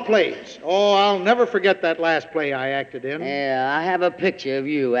put on plays. Oh, I'll never forget that last play I acted in. Yeah, I have a picture of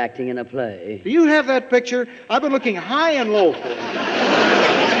you acting in a play. Do you have that picture? I've been looking high and low for it.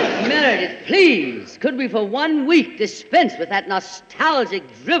 Meredith, please, could we for 1 week dispense with that nostalgic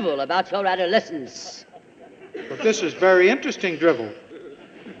drivel about your adolescence? But this is very interesting drivel.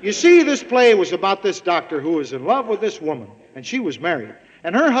 You see, this play was about this doctor who was in love with this woman, and she was married.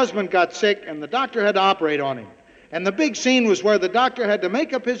 And her husband got sick, and the doctor had to operate on him. And the big scene was where the doctor had to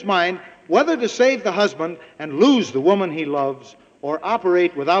make up his mind whether to save the husband and lose the woman he loves, or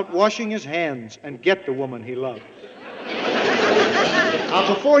operate without washing his hands and get the woman he loves. Now,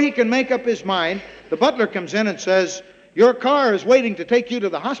 before he can make up his mind, the butler comes in and says, "Your car is waiting to take you to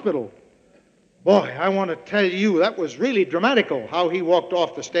the hospital." Boy, I want to tell you, that was really dramatical, how he walked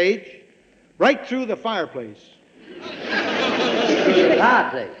off the stage, right through the fireplace. Through the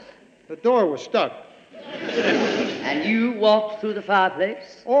fireplace? The door was stuck. And you walked through the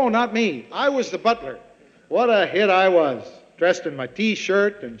fireplace? Oh, not me. I was the butler. What a hit I was, dressed in my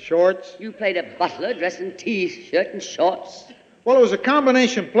T-shirt and shorts. You played a butler dressed in T-shirt and shorts? Well, it was a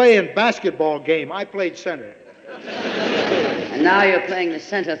combination play and basketball game. I played center. And now you're playing the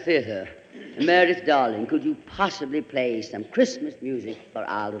center theater. Meredith, darling, could you possibly play some Christmas music for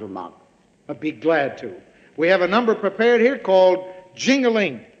our little Margaret? I'd be glad to. We have a number prepared here called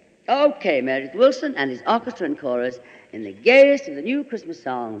Jing-a-Ling. Okay, Meredith Wilson and his orchestra and chorus in the gayest of the new Christmas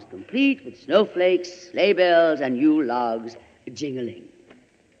songs, complete with snowflakes, sleigh bells, and Yule logs, Jing-a-Ling.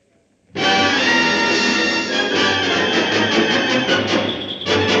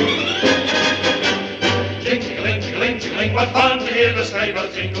 Jing-a-ling, jing-a-ling, jing-a-ling, what fun to hear the sleigh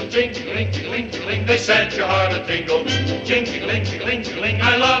bells jingle. Jing-a-ling, jing-a-ling, jing-a-ling, they set your heart a-tingle. Jing-a-ling, jing-a-ling, jing-a-ling,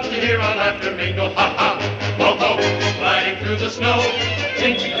 I love to hear our laughter mingle. Ha-ha, ho-ho, gliding through the snow.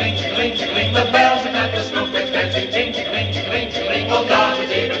 Jing-a-ling, jing-a-ling, jing-a-ling, the bells are got the snowflakes dancing. Jing-a-ling, jing-a-ling, jing-a-ling, old Dodge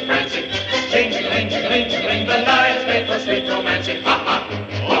is even prancing. Jing-a-ling, jing-a-ling, jing-a-ling, the night is made for sweet romancing. Ha-ha,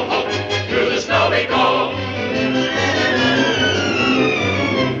 ho-ho, through the snow we go.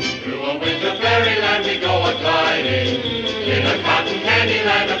 Through a winter fairyland we go a-gliding, in a cotton candy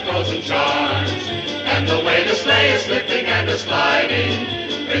land of frozen charms. And the way the sleigh is slipping and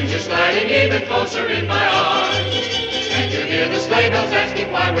a-sliding brings you sliding even closer in my arms. And you hear the sleigh bells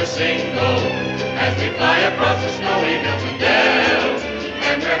asking why we're single, as we fly across the snowy hills and dales.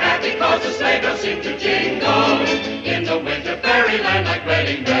 And we're happy cause the sleigh bells seem to jingle in the winter fairyland like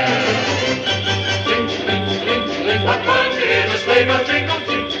wedding bells. Jing-a-ling, jing-a-ling, jing-a-ling, what fun to hear the sleigh bells jingle.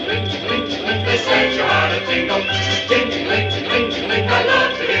 Jing-a-ling, jing-a-ling, jing-a-ling, they set your heart a-tingle. Jing-a-ling, jing-a-ling, jing-a-ling, I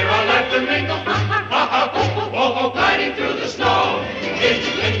love to hear our laughter mingle. Ha-ha, ho-ho, gliding through the snow.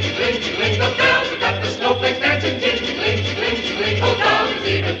 Jing-a-ling, jing-a-ling, jing-a-ling, the bells have got the snowflakes dancing. Jing-a-ling, jing-a-ling, jing-a-ling, old Dodge is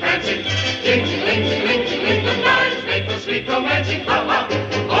even prancing. Jing-a-ling, jing-a-ling, jing-a-ling, the night is made for sweet romancing. Ha-ha,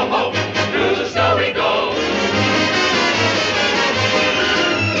 ho-ho, through the snow we go.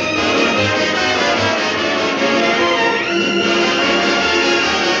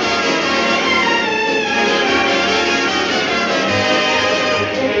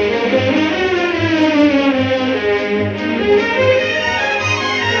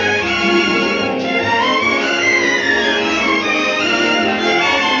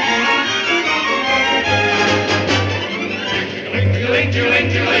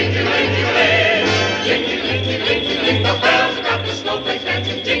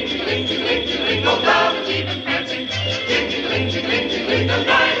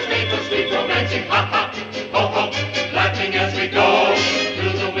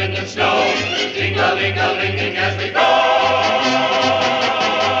 Jing-a-ling-a-linging as we go.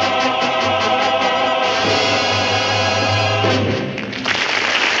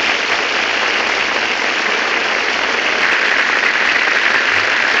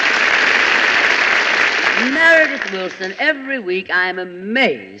 Wilson, every week I am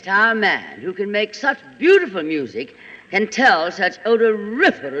amazed how a man who can make such beautiful music can tell such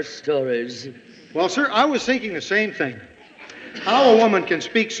odoriferous stories. Well, sir, I was thinking the same thing. How a woman can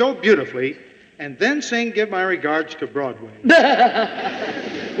speak so beautifully and then sing Give My Regards to Broadway. Ho,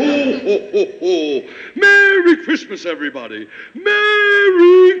 ho, ho, ho. Merry Christmas, everybody.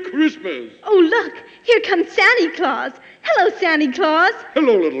 Merry Christmas. Oh, look, here comes Santa Claus. Hello, Santa Claus.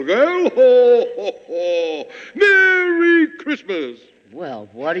 Hello, little girl. Ho, ho, ho. Merry Christmas. Well,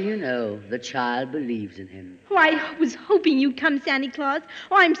 what do you know? The child believes in him. Oh, I was hoping you'd come, Santa Claus.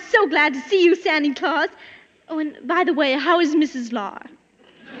 Oh, I'm so glad to see you, Santa Claus. Oh, and by the way, how is Mrs. Law?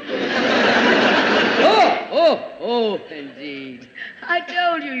 Oh, indeed. I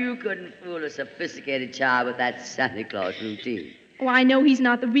told you couldn't fool a sophisticated child with that Santa Claus routine. Oh, I know he's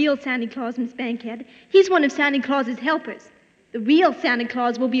not the real Santa Claus, Miss Bankhead. He's one of Santa Claus's helpers. The real Santa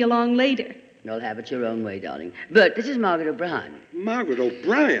Claus will be along later. You'll have it your own way, darling. But this is Margaret O'Brien. Margaret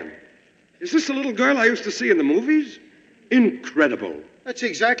O'Brien? Is this the little girl I used to see in the movies? Incredible. That's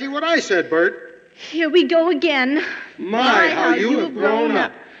exactly what I said, Bert. Here we go again. My, how you have grown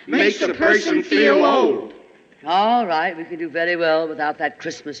up. Makes a person feel old. All right, we can do very well without that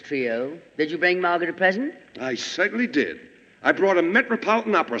Christmas trio. Did you bring Margaret a present? I certainly did. I brought a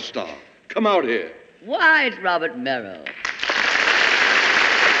Metropolitan Opera star. Come out here. Why, it's Robert Merrill.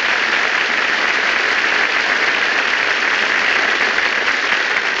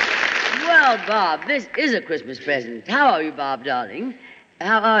 Well, Bob, this is a Christmas present. How are you, Bob, darling?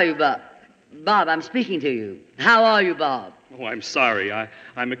 How are you, Bob? Bob, I'm speaking to you. How are you, Bob? Oh, I'm sorry.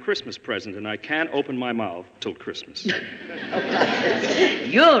 I'm a Christmas present, and I can't open my mouth till Christmas.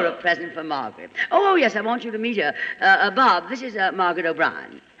 You're a present for Margaret. Oh, yes, I want you to meet her. Bob, this is Margaret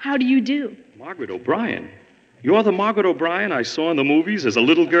O'Brien. How do you do? Margaret O'Brien? You're the Margaret O'Brien I saw in the movies as a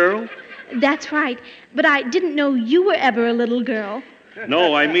little girl? That's right. But I didn't know you were ever a little girl.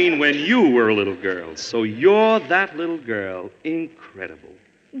 No, I mean when you were a little girl. So you're that little girl. Incredible.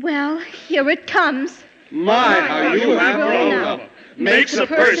 Well, here it comes. My, how you have grown up. Makes a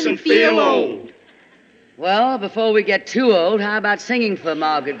person feel old. Well, before we get too old, how about singing for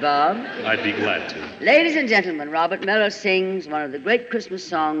Margaret, Bob? I'd be glad to. Ladies and gentlemen, Robert Merrill sings one of the great Christmas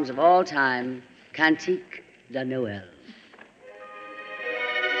songs of all time, Cantique de Noël.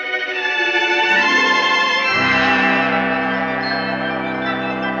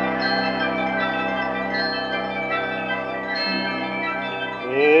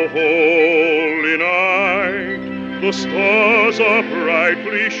 O holy night, the stars are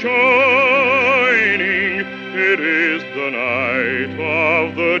brightly shining. It is the night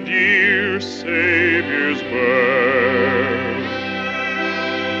of the dear Savior's birth.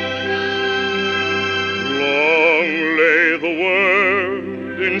 Long lay the world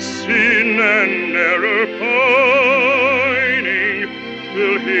in sin and error pining,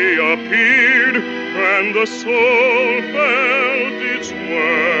 till he appeared and the soul felt its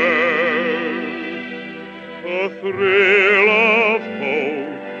worth. A thrill of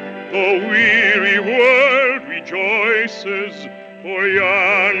hope, the weary world rejoices, for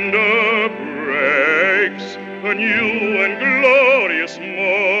yonder breaks a new and glorious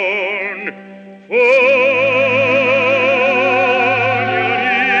morn.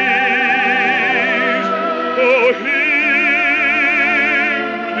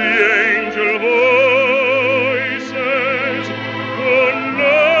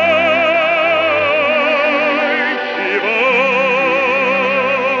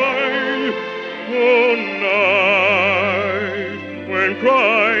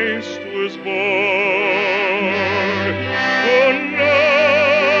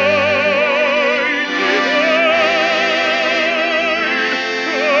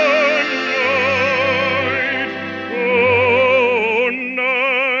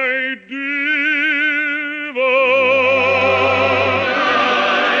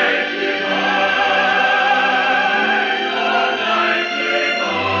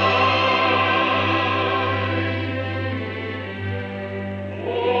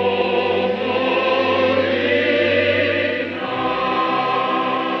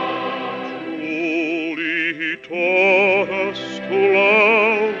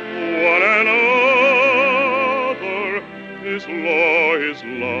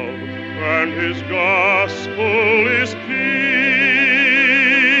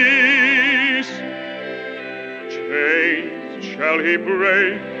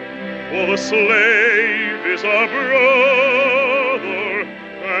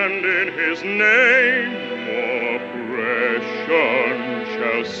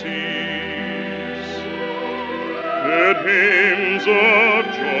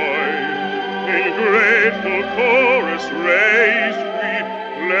 in grateful chorus raise we,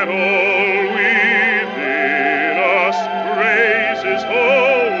 let all within us praise his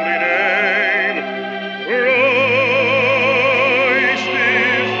holy name. Christ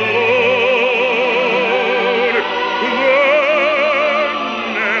is the Lord.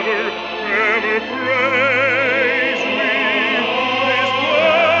 Then never, ever praise we his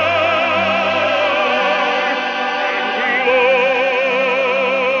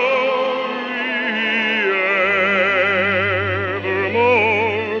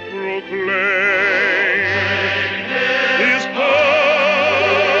evermore proclaim his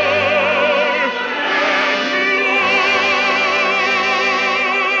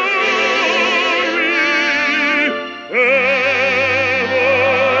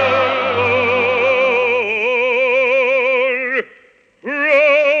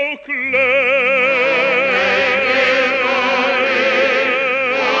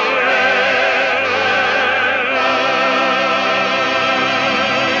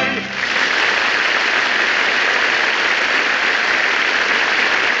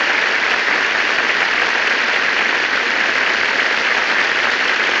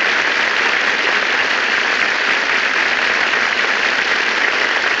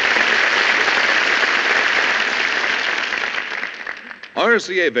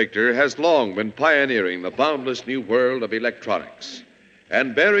RCA Victor has long been pioneering the boundless new world of electronics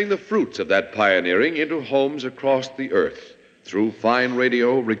and bearing the fruits of that pioneering into homes across the earth through fine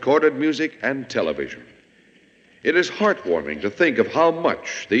radio, recorded music, and television. It is heartwarming to think of how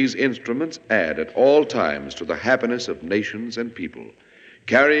much these instruments add at all times to the happiness of nations and people,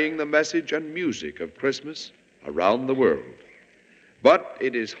 carrying the message and music of Christmas around the world. But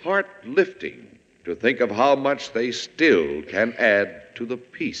it is heart-lifting to think of how much they still can add to the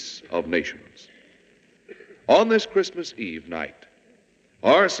peace of nations. On this Christmas Eve night,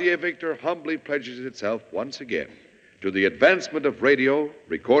 RCA Victor humbly pledges itself once again to the advancement of radio,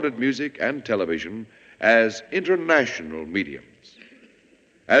 recorded music, and television as international mediums.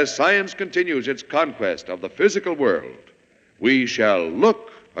 As science continues its conquest of the physical world, we shall look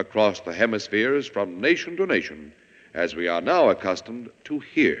across the hemispheres from nation to nation as we are now accustomed to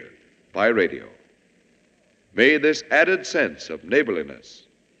hear by radio. May this added sense of neighborliness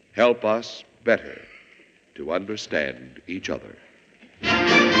help us better to understand each other.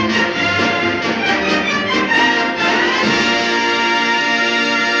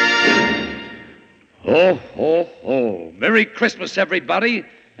 Ho, ho, ho. Merry Christmas, everybody.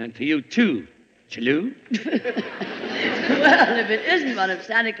 And to you, too, Chalou. Well, if it isn't one of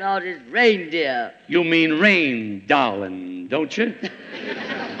Santa Claus's reindeer. You mean rain, darling, don't you?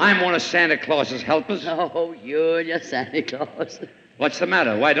 I'm one of Santa Claus's helpers. Oh, you and your Santa Claus. What's the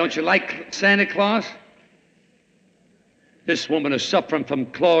matter? Why, don't you like Santa Claus? This woman is suffering from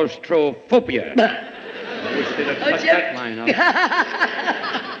claustrophobia. I wish they'd have cut that line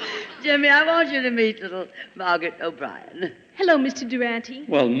out. Jimmy, I want you to meet little Margaret O'Brien. Hello, Mr. Durante.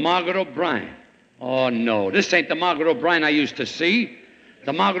 Well, Margaret O'Brien. Oh, no, this ain't the Margaret O'Brien I used to see.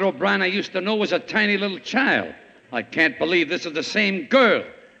 The Margaret O'Brien I used to know was a tiny little child. I can't believe this is the same girl.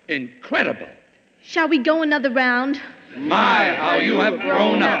 Incredible. Shall we go another round? My, how you have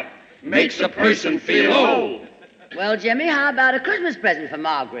grown up. Makes a person feel old. Well, Jimmy, how about a Christmas present for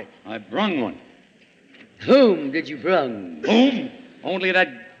Margaret? I brung one. Whom did you brung? Whom? Only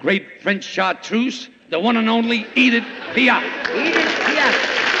that great French chartreuse, the one and only Edith Piaf. Edith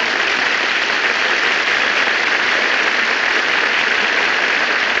Piaf.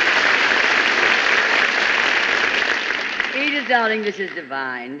 Edith, darling, this is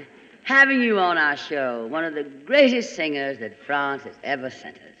divine. Having you on our show, one of the greatest singers that France has ever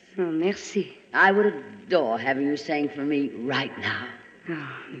sent us. Oh, merci. I would adore having you sing for me right now. Oh,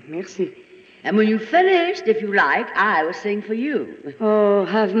 merci. And when you've finished, if you like, I will sing for you. Oh,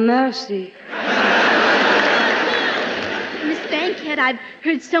 have mercy. Miss Bankhead, I've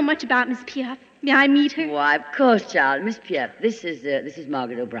heard so much about Miss Piaf. May I meet her? Why, of course, child. Miss Piaf, this is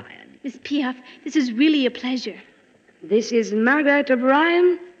Margaret O'Brien. Miss Piaf, this is really a pleasure. This is Margaret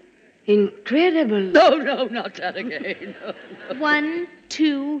O'Brien? Incredible. No, not that again. No. 1,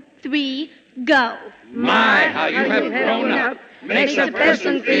 2, 3, go. My, how you have grown up. Makes a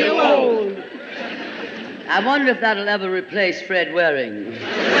person feel old. I wonder if that'll ever replace Fred Waring.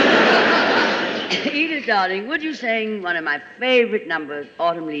 Edith, darling, would you sing one of my favorite numbers,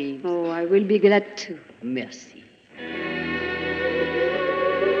 Autumn Leaves? Oh, I will be glad to. Merci.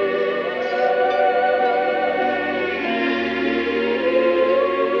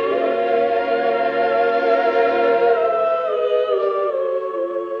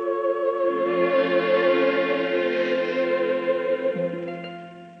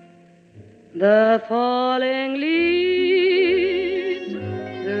 The falling leaves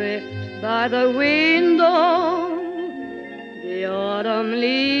drift by the window, the autumn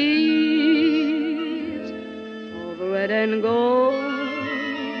leaves of red and gold.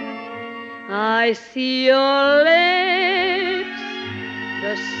 I see your lips,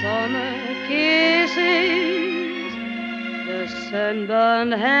 the summer kisses, the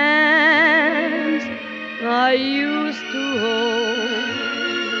sunburned hands I used to hold.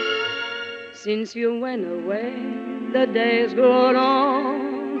 Since you went away, the days grow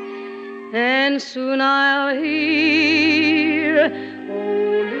long, and soon I'll hear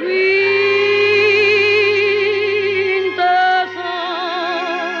old winter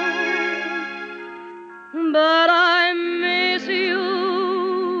song. But I miss you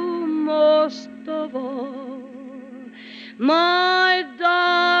most of all, my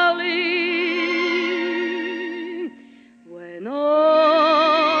darling. When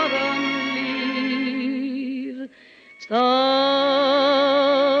autumn leaves start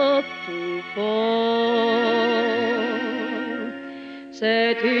to fall,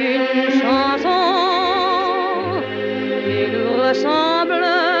 c'est une chanson qui nous ressemble,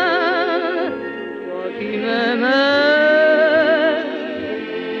 toi qui m'aimais,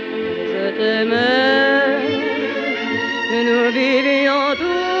 je t'aimais, et nous vivions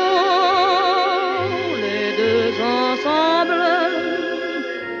tous les deux ensemble,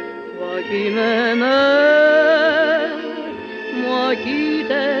 toi qui m'aimais, moi qui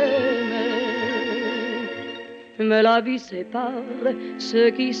t'aimais. Mais la vie sépare ceux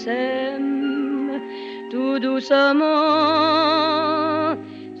qui s'aiment tout doucement,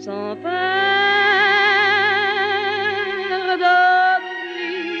 sans faire de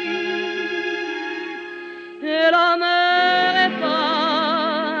bruit. Et la mer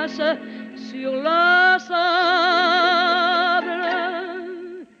efface sur le sable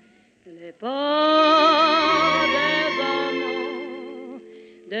les pas des amants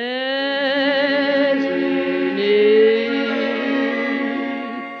désunis.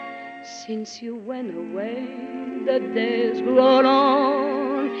 Since you went away, the days grow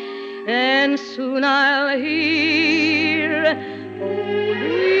long, and soon I'll hear old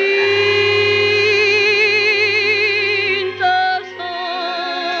winter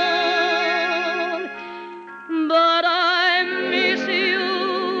song. But I miss you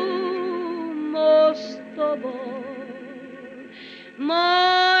most of all,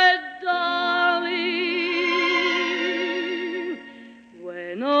 my darling.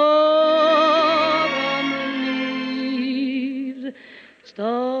 When autumn leaves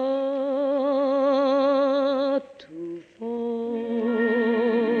start to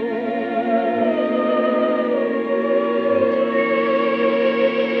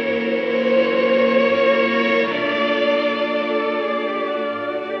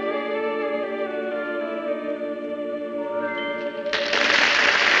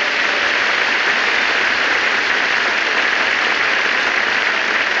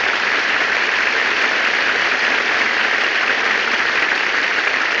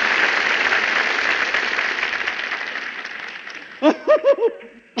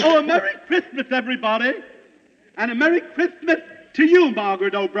Oh, a Merry Christmas, everybody. And a Merry Christmas to you,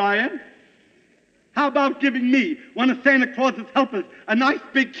 Margaret O'Brien. How about giving me, one of Santa Claus's helpers, a nice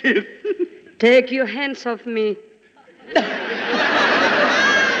big kiss? Take your hands off me.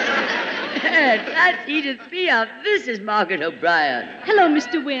 That's Edith Piaf. This is Margaret O'Brien. Hello,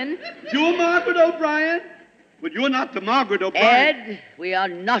 Mr. Wynne. You're Margaret O'Brien? But you're not the Margaret O'Brien. Ed, we are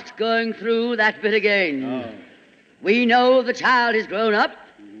not going through that bit again. We know the child has grown up.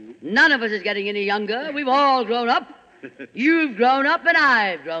 None of us is getting any younger. We've all grown up. You've grown up and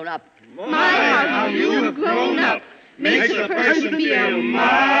I've grown up. My, how you've grown up. Makes a person feel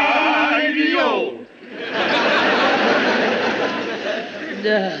mighty old.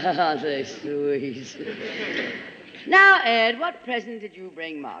 Aren't they sweet? Now, Ed, what present did you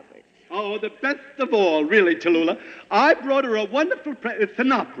bring Margaret? Oh, the best of all, really, Tallulah. I brought her a wonderful it's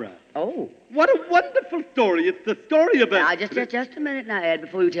an opera. Oh. What a wonderful story. It's the story of a... Now, just a minute now, Ed,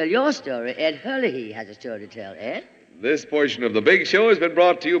 before you tell your story. Ed Hurley has a story to tell. Ed? This portion of the Big Show has been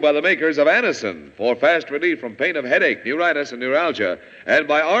brought to you by the makers of Anacin for fast relief from pain of headache, neuritis, and neuralgia, and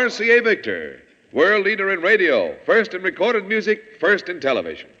by RCA Victor, world leader in radio, first in recorded music, first in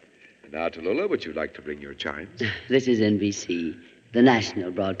television. And now, Tallulah, would you like to bring your chimes? This is NBC, the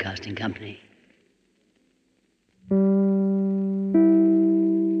National Broadcasting Company.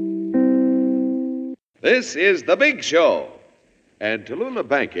 This is The Big Show. And Tallulah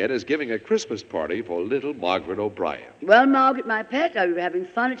Bankhead is giving a Christmas party for little Margaret O'Brien. Well, Margaret, my pet, are you having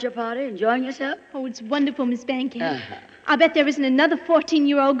fun at your party, enjoying yourself? Oh, it's wonderful, Miss Bankhead. Uh-huh. I bet there isn't another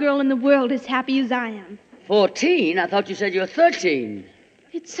 14-year-old girl in the world as happy as I am. 14? I thought you said you were 13.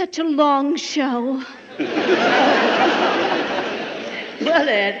 It's such a long show. Well,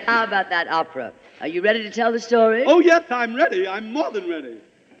 Ed, how about that opera? Are you ready to tell the story? Oh, yes, I'm ready. I'm more than ready.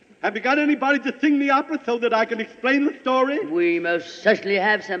 Have you got anybody to sing the opera so that I can explain the story? We most certainly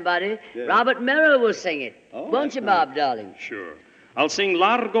have somebody. Yeah. Robert Merrill will sing it. Oh, Won't you, Bob, darling? Sure. I'll sing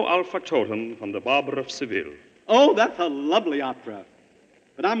Largo al Factotum from the Barber of Seville. Oh, that's a lovely opera.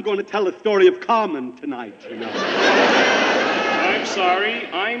 But I'm going to tell the story of Carmen tonight, you know. I'm sorry,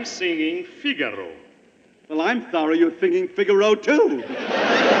 I'm singing Figaro. Well, I'm sorry you're singing Figaro, too.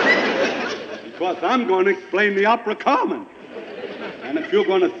 Because I'm going to explain the opera Carmen. And if you're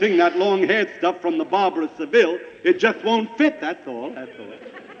going to sing that long-haired stuff from the Barber of Seville, it just won't fit, that's all.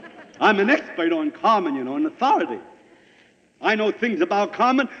 I'm an expert on Carmen, you know, an authority. I know things about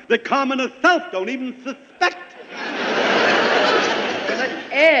Carmen that Carmen herself don't even suspect. But,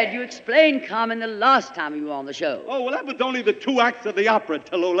 Ed, you explained Carmen the last time you were on the show. Oh, well, that was only the 2 acts of the opera,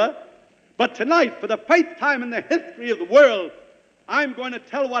 Tallulah. But tonight, for the first time in the history of the world, I'm going to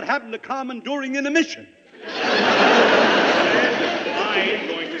tell what happened to Carmen during intermission. I'm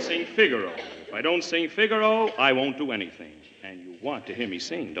going to sing Figaro. If I don't sing Figaro, I won't do anything. And you want to hear me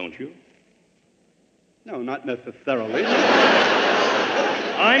sing, don't you? No, not necessarily.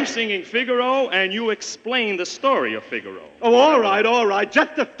 I'm singing Figaro, and you explain the story of Figaro. Oh, all right.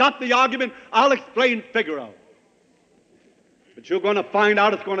 Just to stop the argument, I'll explain Figaro. But you're going to find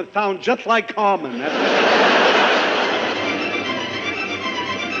out it's going to sound just like Carmen.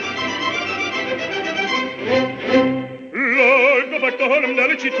 Largo Factotum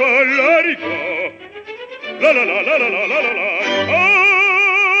dalle città largo. La la la la la la la la la.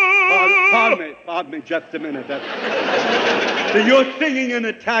 Pardon me just a minute. So you're singing in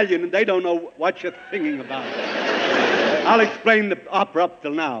Italian, and they don't know what you're singing about. I'll explain the opera up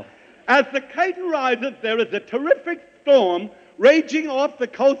till now. As the curtain rises, there is a terrific storm raging off the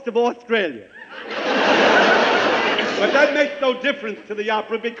coast of Australia. But that makes no difference to the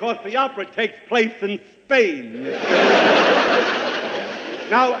opera because the opera takes place in Spain.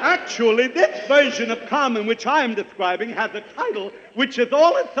 Now, actually, this version of Carmen, which I am describing, has a title which is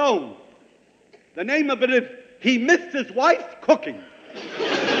all its own. The name of it is He Missed His Wife's Cooking.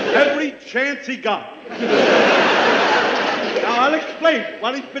 Every chance he got. Now, I'll explain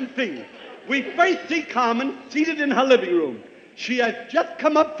what he's been singing. We first see Carmen seated in her living room. She has just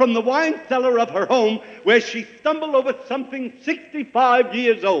come up from the wine cellar of her home where she stumbled over something 65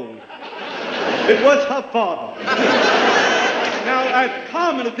 years old. It was her father. Now, as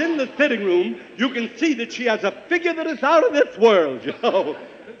Carmen is in the sitting room, you can see that she has a figure that is out of this world, you know.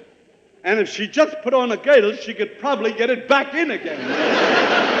 And if she just put on a girdle, she could probably get it back in again.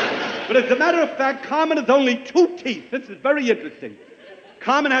 But as a matter of fact, Carmen has only 2 teeth. This is very interesting.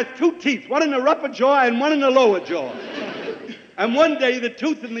 Carmen has 2 teeth, one in her upper jaw and one in her lower jaw. And one day, the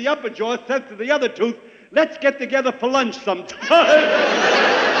tooth in the upper jaw says to the other tooth, let's get together for lunch sometime.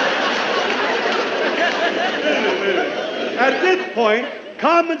 At this point,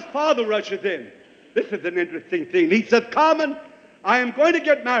 Carmen's father rushes in. This is an interesting thing. He says, Carmen, I am going to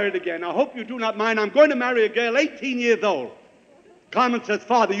get married again. I hope you do not mind. I'm going to marry a girl 18 years old. Carmen says,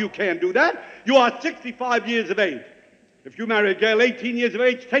 Father, you can't do that. You are 65 years of age. If you marry a girl 18 years of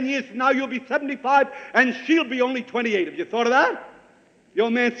age, 10 years from now, you'll be 75, and she'll be only 28. Have you thought of that? The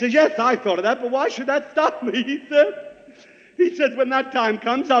old man says, yes, I thought of that, but why should that stop me, he says. He says, when that time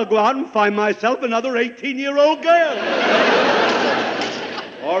comes, I'll go out and find myself another 18-year-old girl.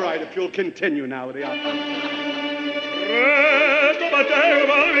 All right, if you'll continue now with the opera. Presto, Matteo,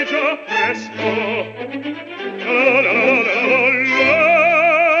 Valvicio, presto.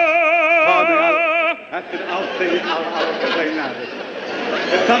 I'll explain that.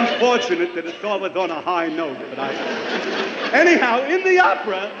 It's unfortunate that it's always on a high note, but Anyhow, in the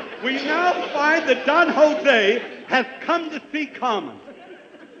opera, we now find that Don Jose has come to see Carmen.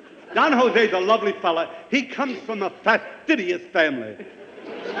 Don Jose's a lovely fella. He comes from a fastidious family.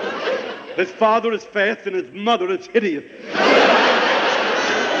 His father is fast and his mother is hideous.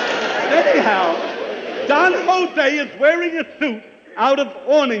 Anyhow, Don Jose is wearing a suit out of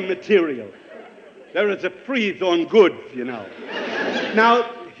awning material. There is a freeze on goods, you know. Now,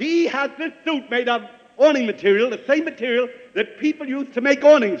 he has this suit made of awning material, the same material that people used to make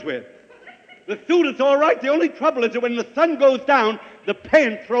awnings with. The suit is all right. The only trouble is that when the sun goes down, the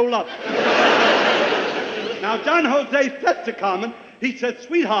pants roll up. Now, Don Jose says to Carmen, he says,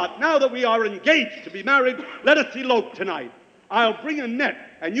 sweetheart, now that we are engaged to be married, let us elope tonight. I'll bring a net,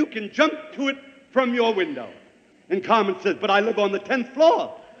 and you can jump to it from your window. And Carmen says, but I live on the 10th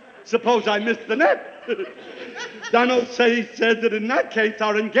floor. Suppose I miss the net. Don Jose says that in that case,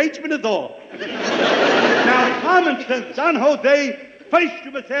 our engagement is off. Now, Carmen says, Don Jose, first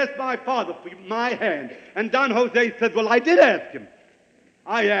you must ask my father for my hand. And Don Jose says, well, I did ask him.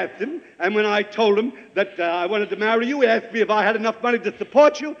 I asked him, and when I told him that I wanted to marry you, he asked me if I had enough money to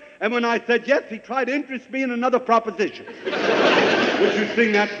support you, and when I said yes, he tried to interest me in another proposition. Would you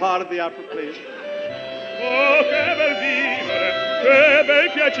sing that part of the opera, please? Oh, che bel vivere, che bel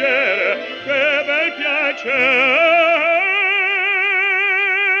piacere, che bel piacere.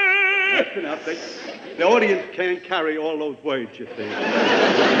 That's enough. The audience can't carry all those words, you see.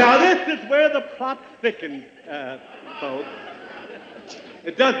 Now, this is where the plot thickens, folks.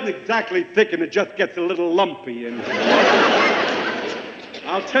 It doesn't exactly thicken, it just gets a little lumpy. And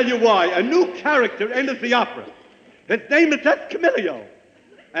I'll tell you why. A new character enters the opera. His name is Escamillo.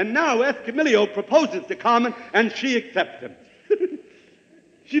 And now Escamillo proposes to Carmen, and she accepts him.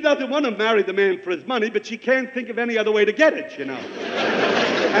 She doesn't want to marry the man for his money, but she can't think of any other way to get it, you know.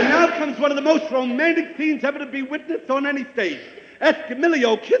 And now comes one of the most romantic scenes ever to be witnessed on any stage.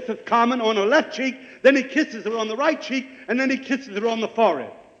 Escamillo kisses Carmen on her left cheek, then he kisses her on the right cheek, and then he kisses her on the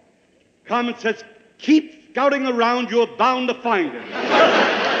forehead. Carmen says, keep scouting around, you're bound to find it.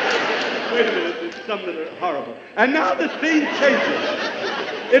 Wait a minute, there's some that are horrible. And now the scene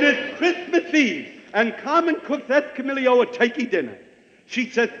changes. It is Christmas Eve, and Carmen cooks Escamillo a turkey dinner. She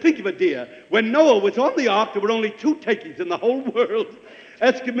says, think of it, dear. When Noah was on the ark, there were only 2 turkeys in the whole world.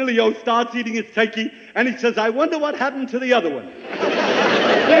 Escamillo starts eating his turkey, and he says, I wonder what happened to the other one.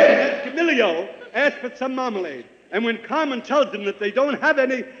 Then Escamillo asks for some marmalade. And when Carmen tells him that they don't have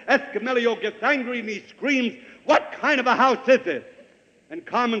any, Escamillo gets angry and he screams, what kind of a house is this? And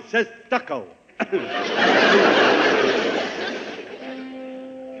Carmen says, stucco.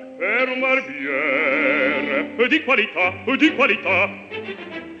 Per un barbiere di qualità, di qualità.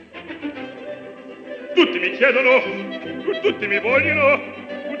 Tutti mi chiedono, tutti mi vogliono,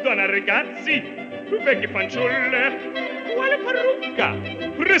 donna ragazzi, vecchie fanciulle, quale parrucca,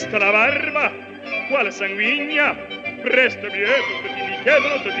 presto la barba, quale sanguigna, presto bieto, tutti mi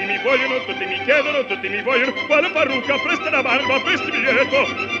chiedono, tutti mi vogliono, tutti mi chiedono, tutti mi vogliono, quale parrucca, presto la barba, presto bieto,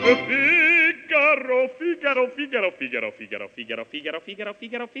 Figaro, Figaro, Figaro, Figaro, Figaro, Figaro, Figaro, Figaro,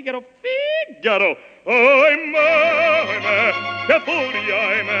 Figaro, Figaro, Figaro, ahimè, che furia,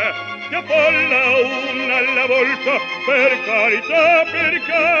 ahimè, che folla una alla volta, per carità, per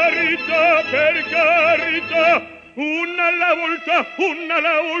carità, per carità, una alla volta, una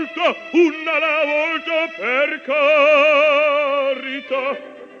alla volta, una alla volta, per carità.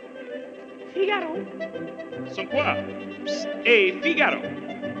 Figaro? Son qua? Ehi, Figaro!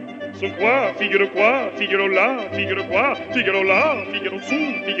 Sono qua, Figaro là, Figaro qua, Figaro là, Figaro su,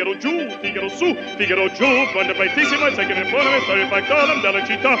 Figaro giù, Figaro su, Figaro giù, quando bellissima sai che ne buona mi storia fa column della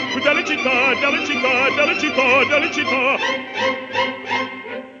città, della città, della città, della città, della città.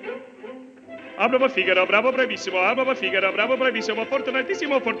 Bravo Figaro, bravo bravissimo, bravo bravissimo,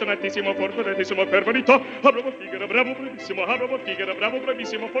 fortunatissimo, fortunatissimo, fortunatissimo, per verità. Bravo Figaro, bravo bravissimo, bravo Figaro, bravo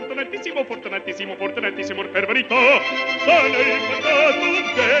bravissimo, fortunatissimo, fortunatissimo, fortunatissimo, per verità. Sono il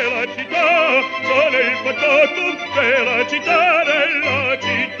patatum della città, sono il patatum della città, della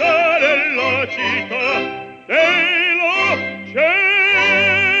città, della città, della città.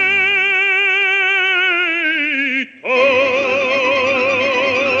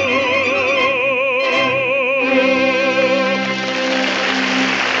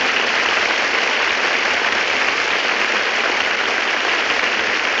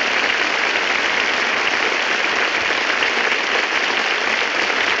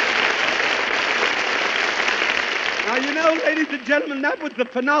 Ladies and gentlemen, that was the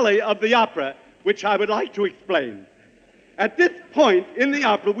finale of the opera, which I would like to explain. At this point in the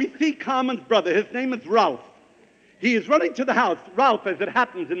opera, we see Carmen's brother. His name is Ralph. He is running to the house. Ralph, as it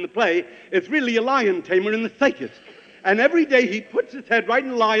happens in the play, is really a lion tamer in the circus. And every day he puts his head right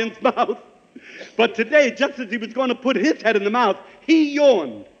in the lion's mouth. But today, just as he was going to put his head in the mouth, he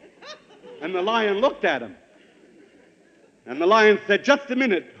yawned. And the lion looked at him. And the lion said, just a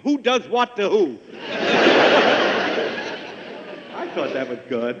minute, who does what to who? I thought that was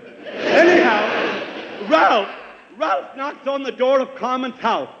good. Anyhow, Ralph knocks on the door of Carmen's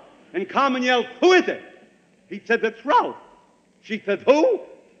house, and Carmen yells, who is it? He says, it's Ralph. She says, who?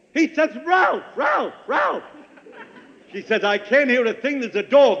 He says, Ralph. She says, I can't hear a thing, there's a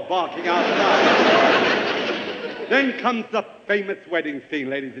dog barking outside. Then comes the famous wedding scene,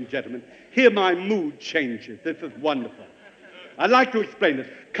 ladies and gentlemen. Here my mood changes. This is wonderful. I'd like to explain this.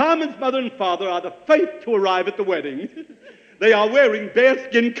 Carmen's mother and father are the first to arrive at the wedding. They are wearing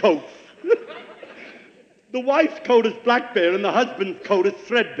bearskin coats. The wife's coat is black bear and the husband's coat is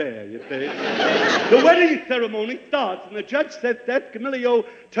threadbare, you see. The wedding ceremony starts and the judge says to Escamillo,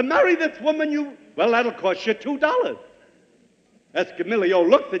 to marry this woman well, that'll cost you $2. Escamillo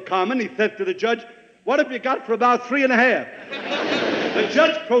looks at Carmen. He says to the judge, what have you got for about 3.5? The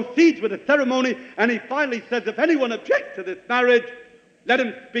judge proceeds with the ceremony and he finally says, if anyone objects to this marriage, let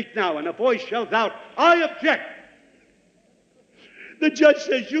him speak now. And the boy shells out, I object. The judge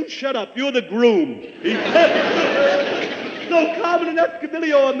says, you shut up, you're the groom. He says. So Carmen and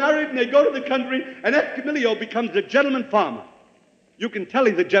Escamillo are married and they go to the country and Escamillo becomes a gentleman farmer. You can tell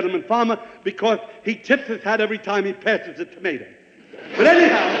he's a gentleman farmer because he tips his hat every time he passes a tomato. But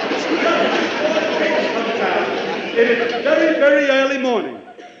anyhow, it is very, very early morning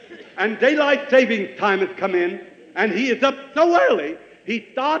and daylight savings time has come in and he is up so early he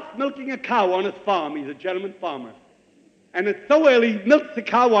starts milking a cow on his farm. He's a gentleman farmer. And it's so early, he milks the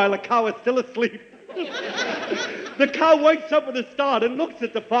cow while the cow is still asleep. The cow wakes up with a start and looks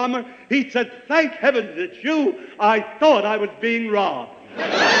at the farmer. He says, thank heavens it's you. I thought I was being robbed.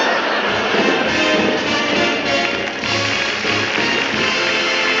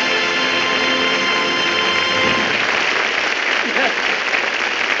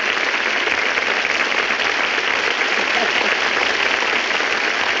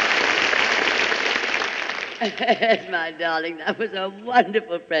 Yes, my darling, that was a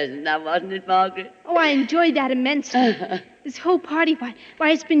wonderful present, now wasn't it, Margaret? Oh, I enjoyed that immensely. This whole party, why,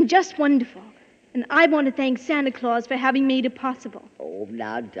 it's been just wonderful. And I want to thank Santa Claus for having made it possible. Oh,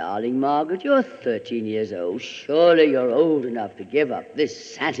 now, darling Margaret, you're 13 years old. Surely you're old enough to give up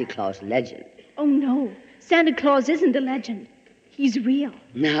this Santa Claus legend. Oh, no. Santa Claus isn't a legend. He's real.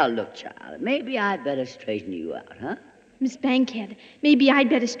 Now, look, child, maybe I'd better straighten you out, huh? Miss Bankhead, maybe I'd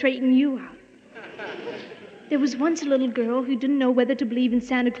better straighten you out. There was once a little girl who didn't know whether to believe in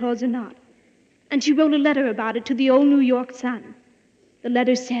Santa Claus or not. And she wrote a letter about it to the old New York Sun. The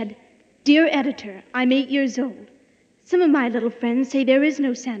letter said, Dear Editor, I'm 8 years old. Some of my little friends say there is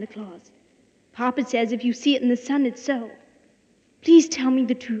no Santa Claus. Papa says if you see it in the sun, it's so. Please tell me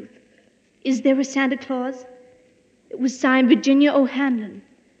the truth. Is there a Santa Claus? It was signed Virginia O'Hanlon.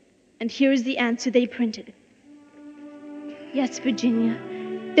 And here is the answer they printed. Yes, Virginia,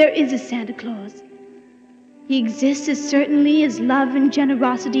 there is a Santa Claus. He exists as certainly as love and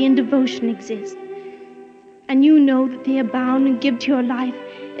generosity and devotion exist. And you know that they abound and give to your life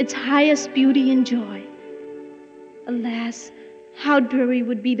its highest beauty and joy. Alas, how dreary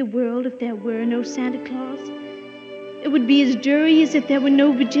would be the world if there were no Santa Claus. It would be as dreary as if there were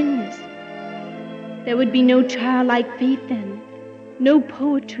no Virginias. There would be no childlike faith then, no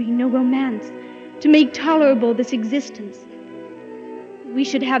poetry, no romance, to make tolerable this existence. We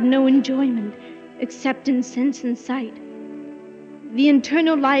should have no enjoyment except in sense and sight. The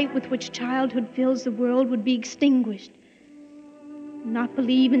internal light with which childhood fills the world would be extinguished. Not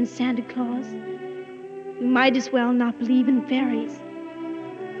believe in Santa Claus? We might as well not believe in fairies.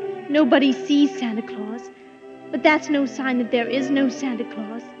 Nobody sees Santa Claus, but that's no sign that there is no Santa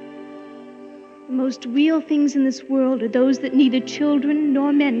Claus. The most real things in this world are those that neither children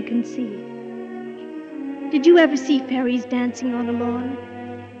nor men can see. Did you ever see fairies dancing on a lawn?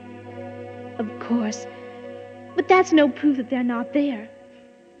 Of course. But that's no proof that they're not there.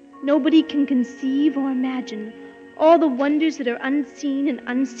 Nobody can conceive or imagine all the wonders that are unseen and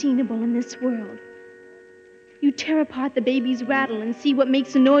unseenable in this world. You tear apart the baby's rattle and see what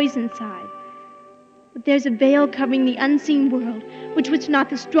makes a noise inside. But there's a veil covering the unseen world, which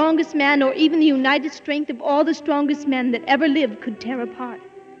not the strongest man or even the united strength of all the strongest men that ever lived could tear apart.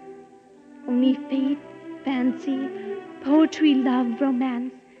 Only faith, fancy, poetry, love,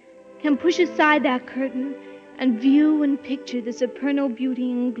 romance can push aside that curtain and view and picture the supernal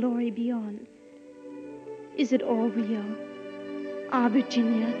beauty and glory beyond. Is it all real? Ah,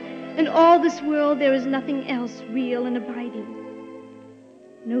 Virginia, in all this world there is nothing else real and abiding.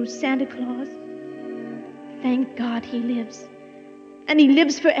 No Santa Claus? Thank God he lives. And he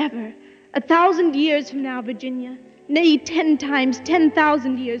lives forever. 1,000 years from now, Virginia. Nay, 10 times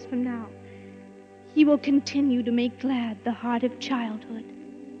 10,000 years from now. He will continue to make glad the heart of childhood.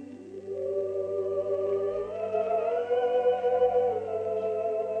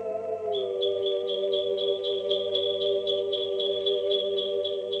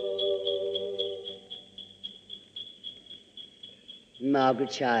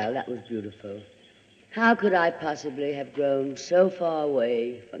 Margaret, child, that was beautiful. How could I possibly have grown so far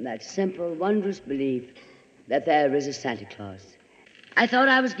away from that simple, wondrous belief that there is a Santa Claus? I thought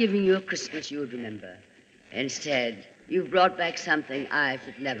I was giving you a Christmas you would remember. Instead, you've brought back something I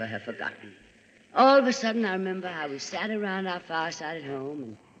should never have forgotten. All of a sudden, I remember how we sat around our fireside at home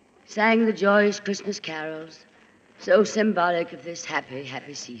and sang the joyous Christmas carols, so symbolic of this happy,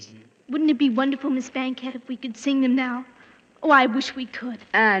 happy season. Wouldn't it be wonderful, Miss Bankhead, if we could sing them now? Oh, I wish we could.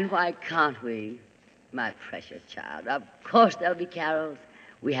 And why can't we, my precious child? Of course there'll be carols.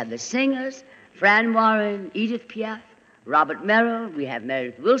 We have the singers, Fran Warren, Edith Piaf, Robert Merrill. We have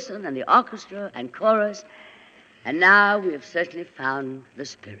Meredith Wilson and the orchestra and chorus. And now we have certainly found the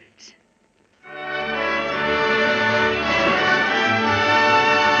spirit.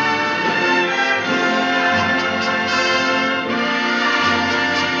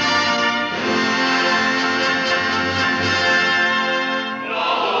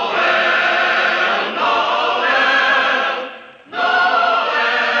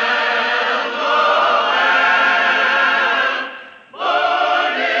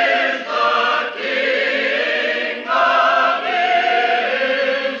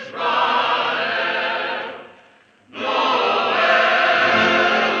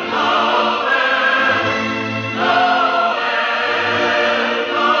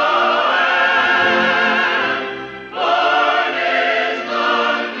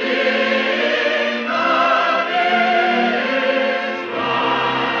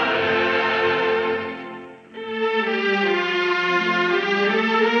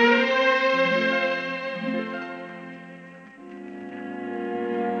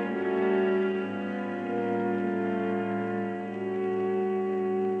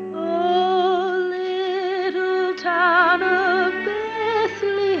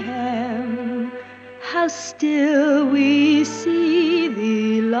 Still we see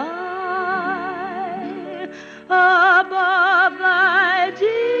thee lie above thy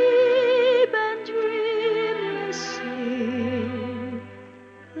deep and dreamless sea.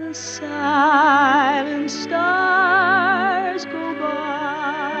 The silent stars go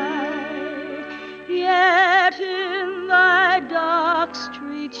by, yet in thy dark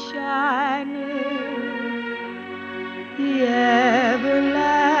street shining the everlasting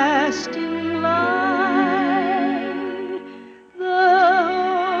light.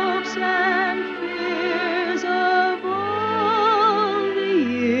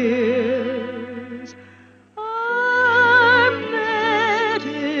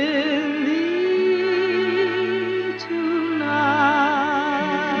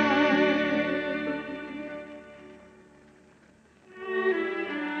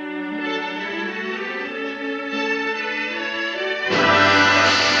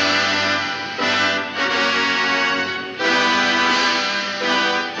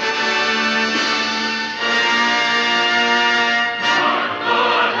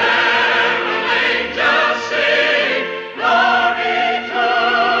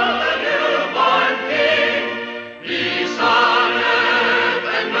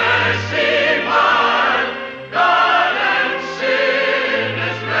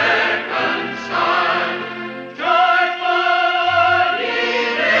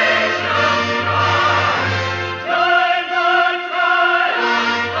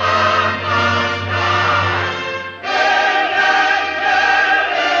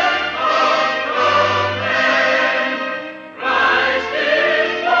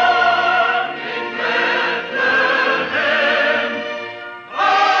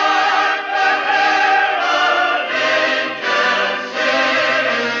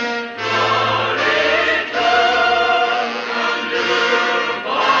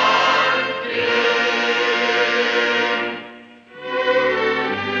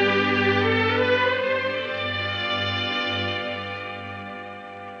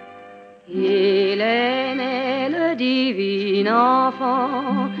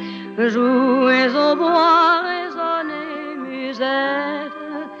 Jouez au bois, résonnez, musette.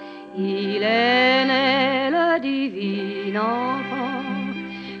 Il est né le divin enfant.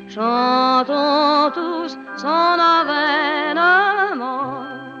 Chantons tous son avènement.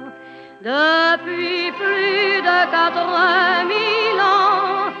 Depuis plus de 4000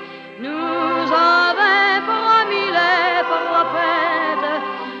 ans, nous avaient promis les prophètes.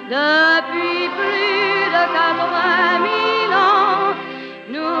 Depuis plus de 4000 ans,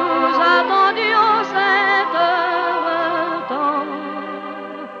 nous attendions cette heure tant.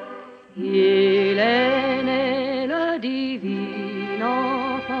 Il est né le divin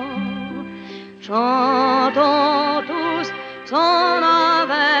enfant. Chantons tous son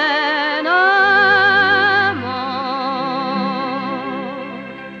avènement.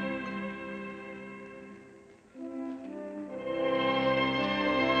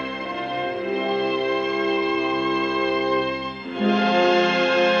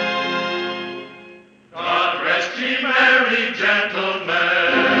 God rest ye merry gentlemen.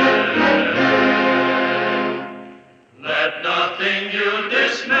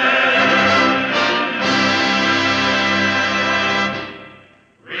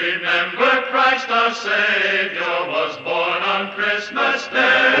 Remember Christ our Savior was born on Christmas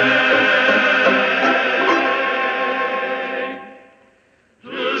Day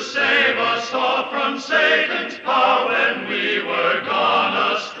to save us all from Satan's power when we were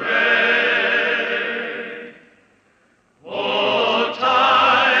gone astray. Oh,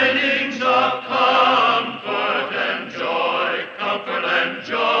 tidings of comfort and joy, comfort and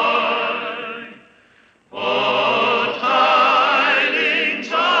joy. Oh, tidings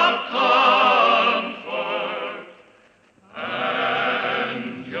of comfort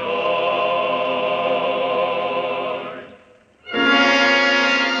and joy.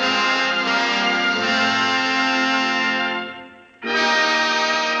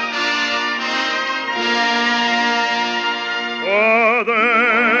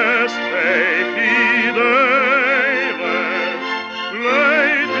 Odes feci Deles,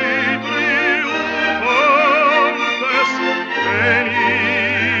 Lady triumphantes, venite,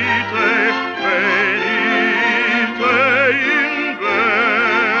 venite in Bethlehem.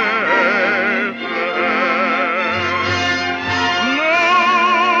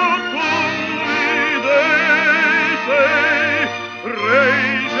 Natum ridete,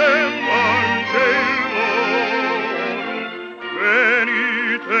 regem angelorum,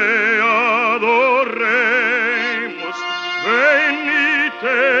 venite adoremus,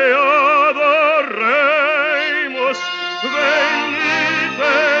 venite adoremus,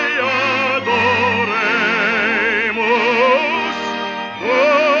 venite adoremus,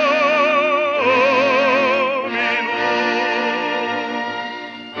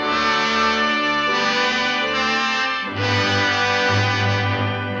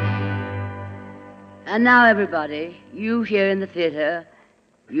 And now, everybody, you here in the theater,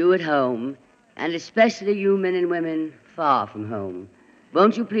 you at home, and especially you men and women far from home,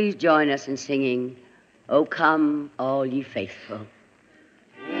 won't you please join us in singing, "O Come, All Ye Faithful"?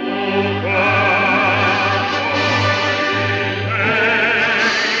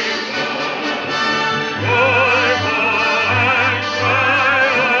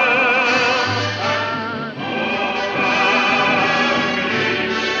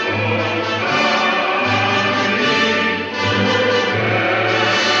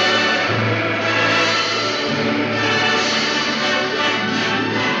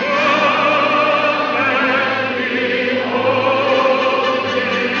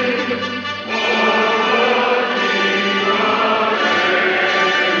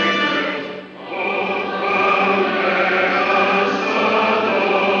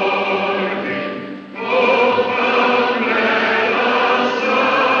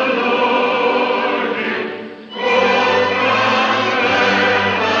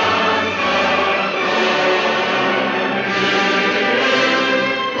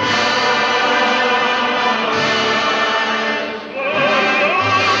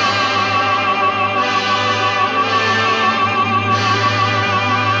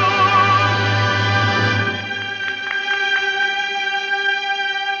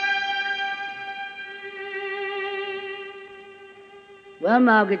 Well,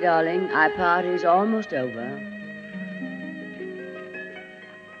 Margaret, darling, our party's almost over.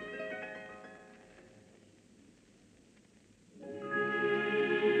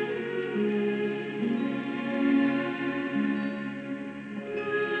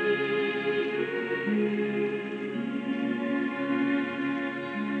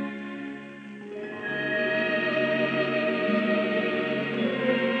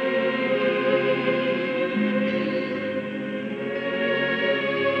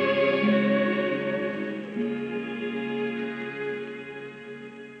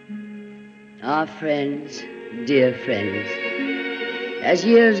 Our friends, dear friends, as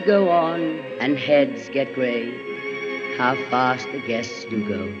years go on and heads get gray, how fast the guests do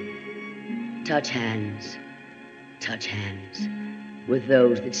go. Touch hands with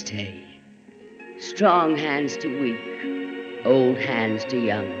those that stay. Strong hands to weak, old hands to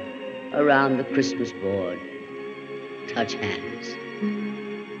young, around the Christmas board. Touch hands.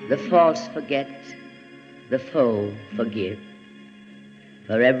 The false forget, the foe forgive.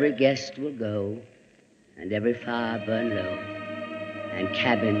 For every guest will go, and every fire burn low, and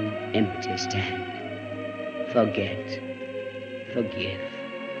cabin empty stand. Forget, forgive.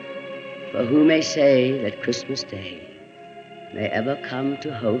 For who may say that Christmas Day may ever come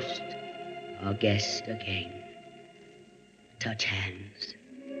to host our guest again? Touch hands.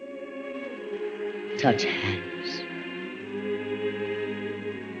 Touch hands.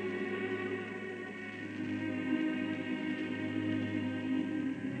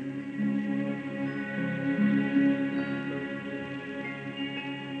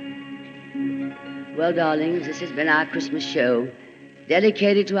 Well, darlings, this has been our Christmas show,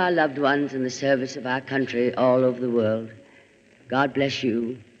 dedicated to our loved ones in the service of our country all over the world. God bless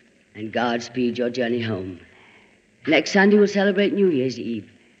you, and God speed your journey home. Next Sunday, we'll celebrate New Year's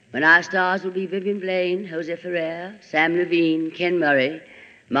Eve, when our stars will be Vivian Blaine, Jose Ferrer, Sam Levine, Ken Murray,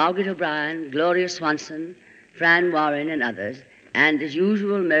 Margaret O'Brien, Gloria Swanson, Fran Warren, and others, and, as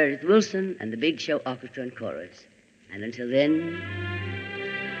usual, Meredith Wilson and the Big Show Orchestra and Chorus. And until then,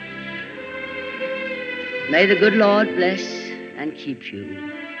 may the good Lord bless and keep you,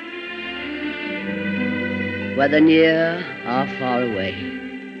 whether near or far away.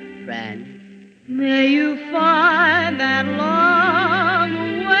 Fran. May you find that long-awaited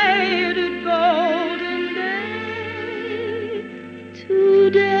golden day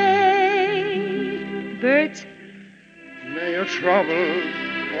today. Bert? May your troubles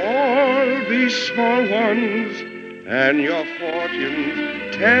all be small ones, and your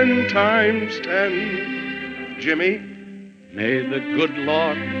fortunes 10 times 10. Jimmy? May the good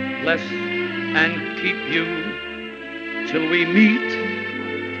Lord bless and keep you till we meet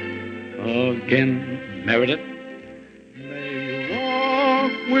again. Meredith? May you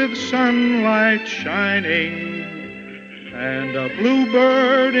walk with sunlight shining and a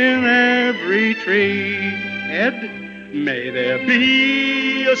bluebird in every tree. Ed? May there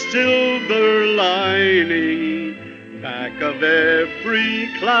be a silver lining back of every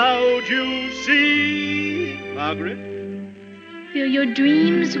cloud you see. Margaret? Fill your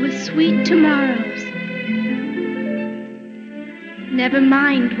dreams with sweet tomorrows. Never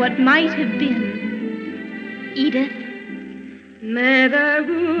mind what might have been. Edith? May the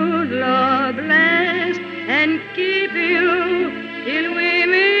good Lord bless and keep you till we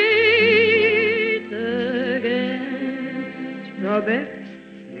meet again. Robert?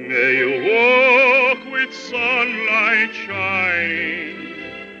 May you walk with sunlight shining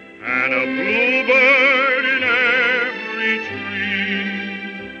and a bluebird in every tree.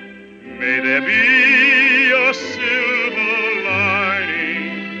 May there be a silver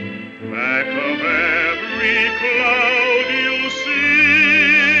lining back of every cloud you see.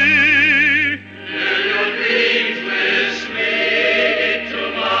 Fill your dreams with sweet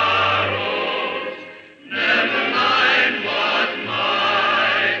tomorrows. Never mind what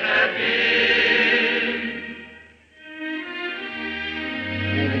might have been.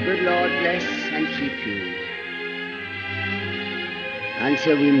 May the good Lord bless and keep you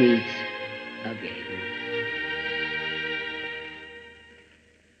until we meet again.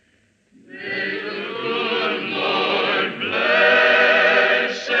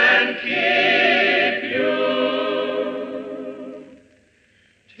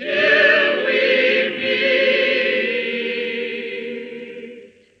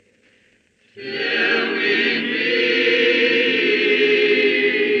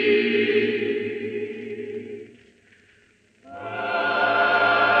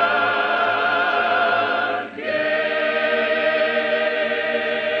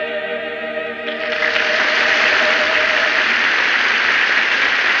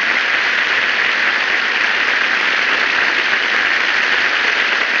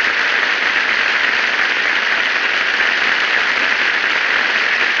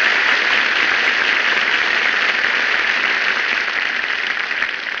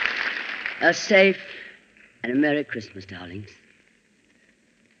 A safe and a Merry Christmas, darlings.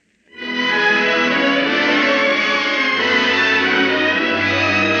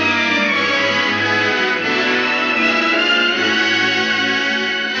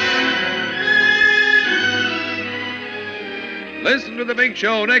 Listen to The Big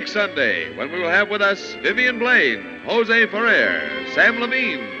Show next Sunday when we will have with us Vivian Blaine, Jose Ferrer, Sam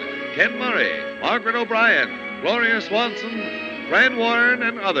Levine, Ken Murray, Margaret O'Brien, Gloria Swanson, Fran Warren,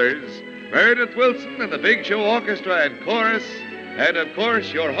 and others, Meredith Wilson and the Big Show Orchestra and Chorus, and of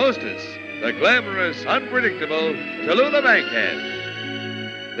course your hostess, the glamorous, unpredictable Tallulah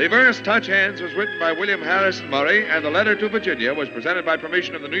Bankhead. The verse Touch Hands was written by William Harrison Murray, and the letter to Virginia was presented by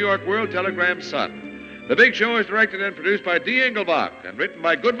permission of the New York World Telegram Sun. The Big Show is directed and produced by D. Engelbach and written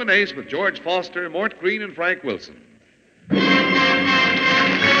by Goodman Ace with George Foster, Mort Green, and Frank Wilson.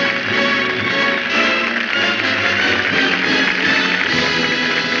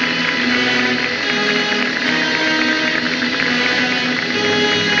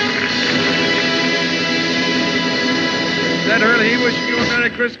 Said early, wishing you a Merry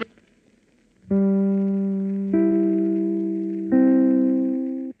Christmas.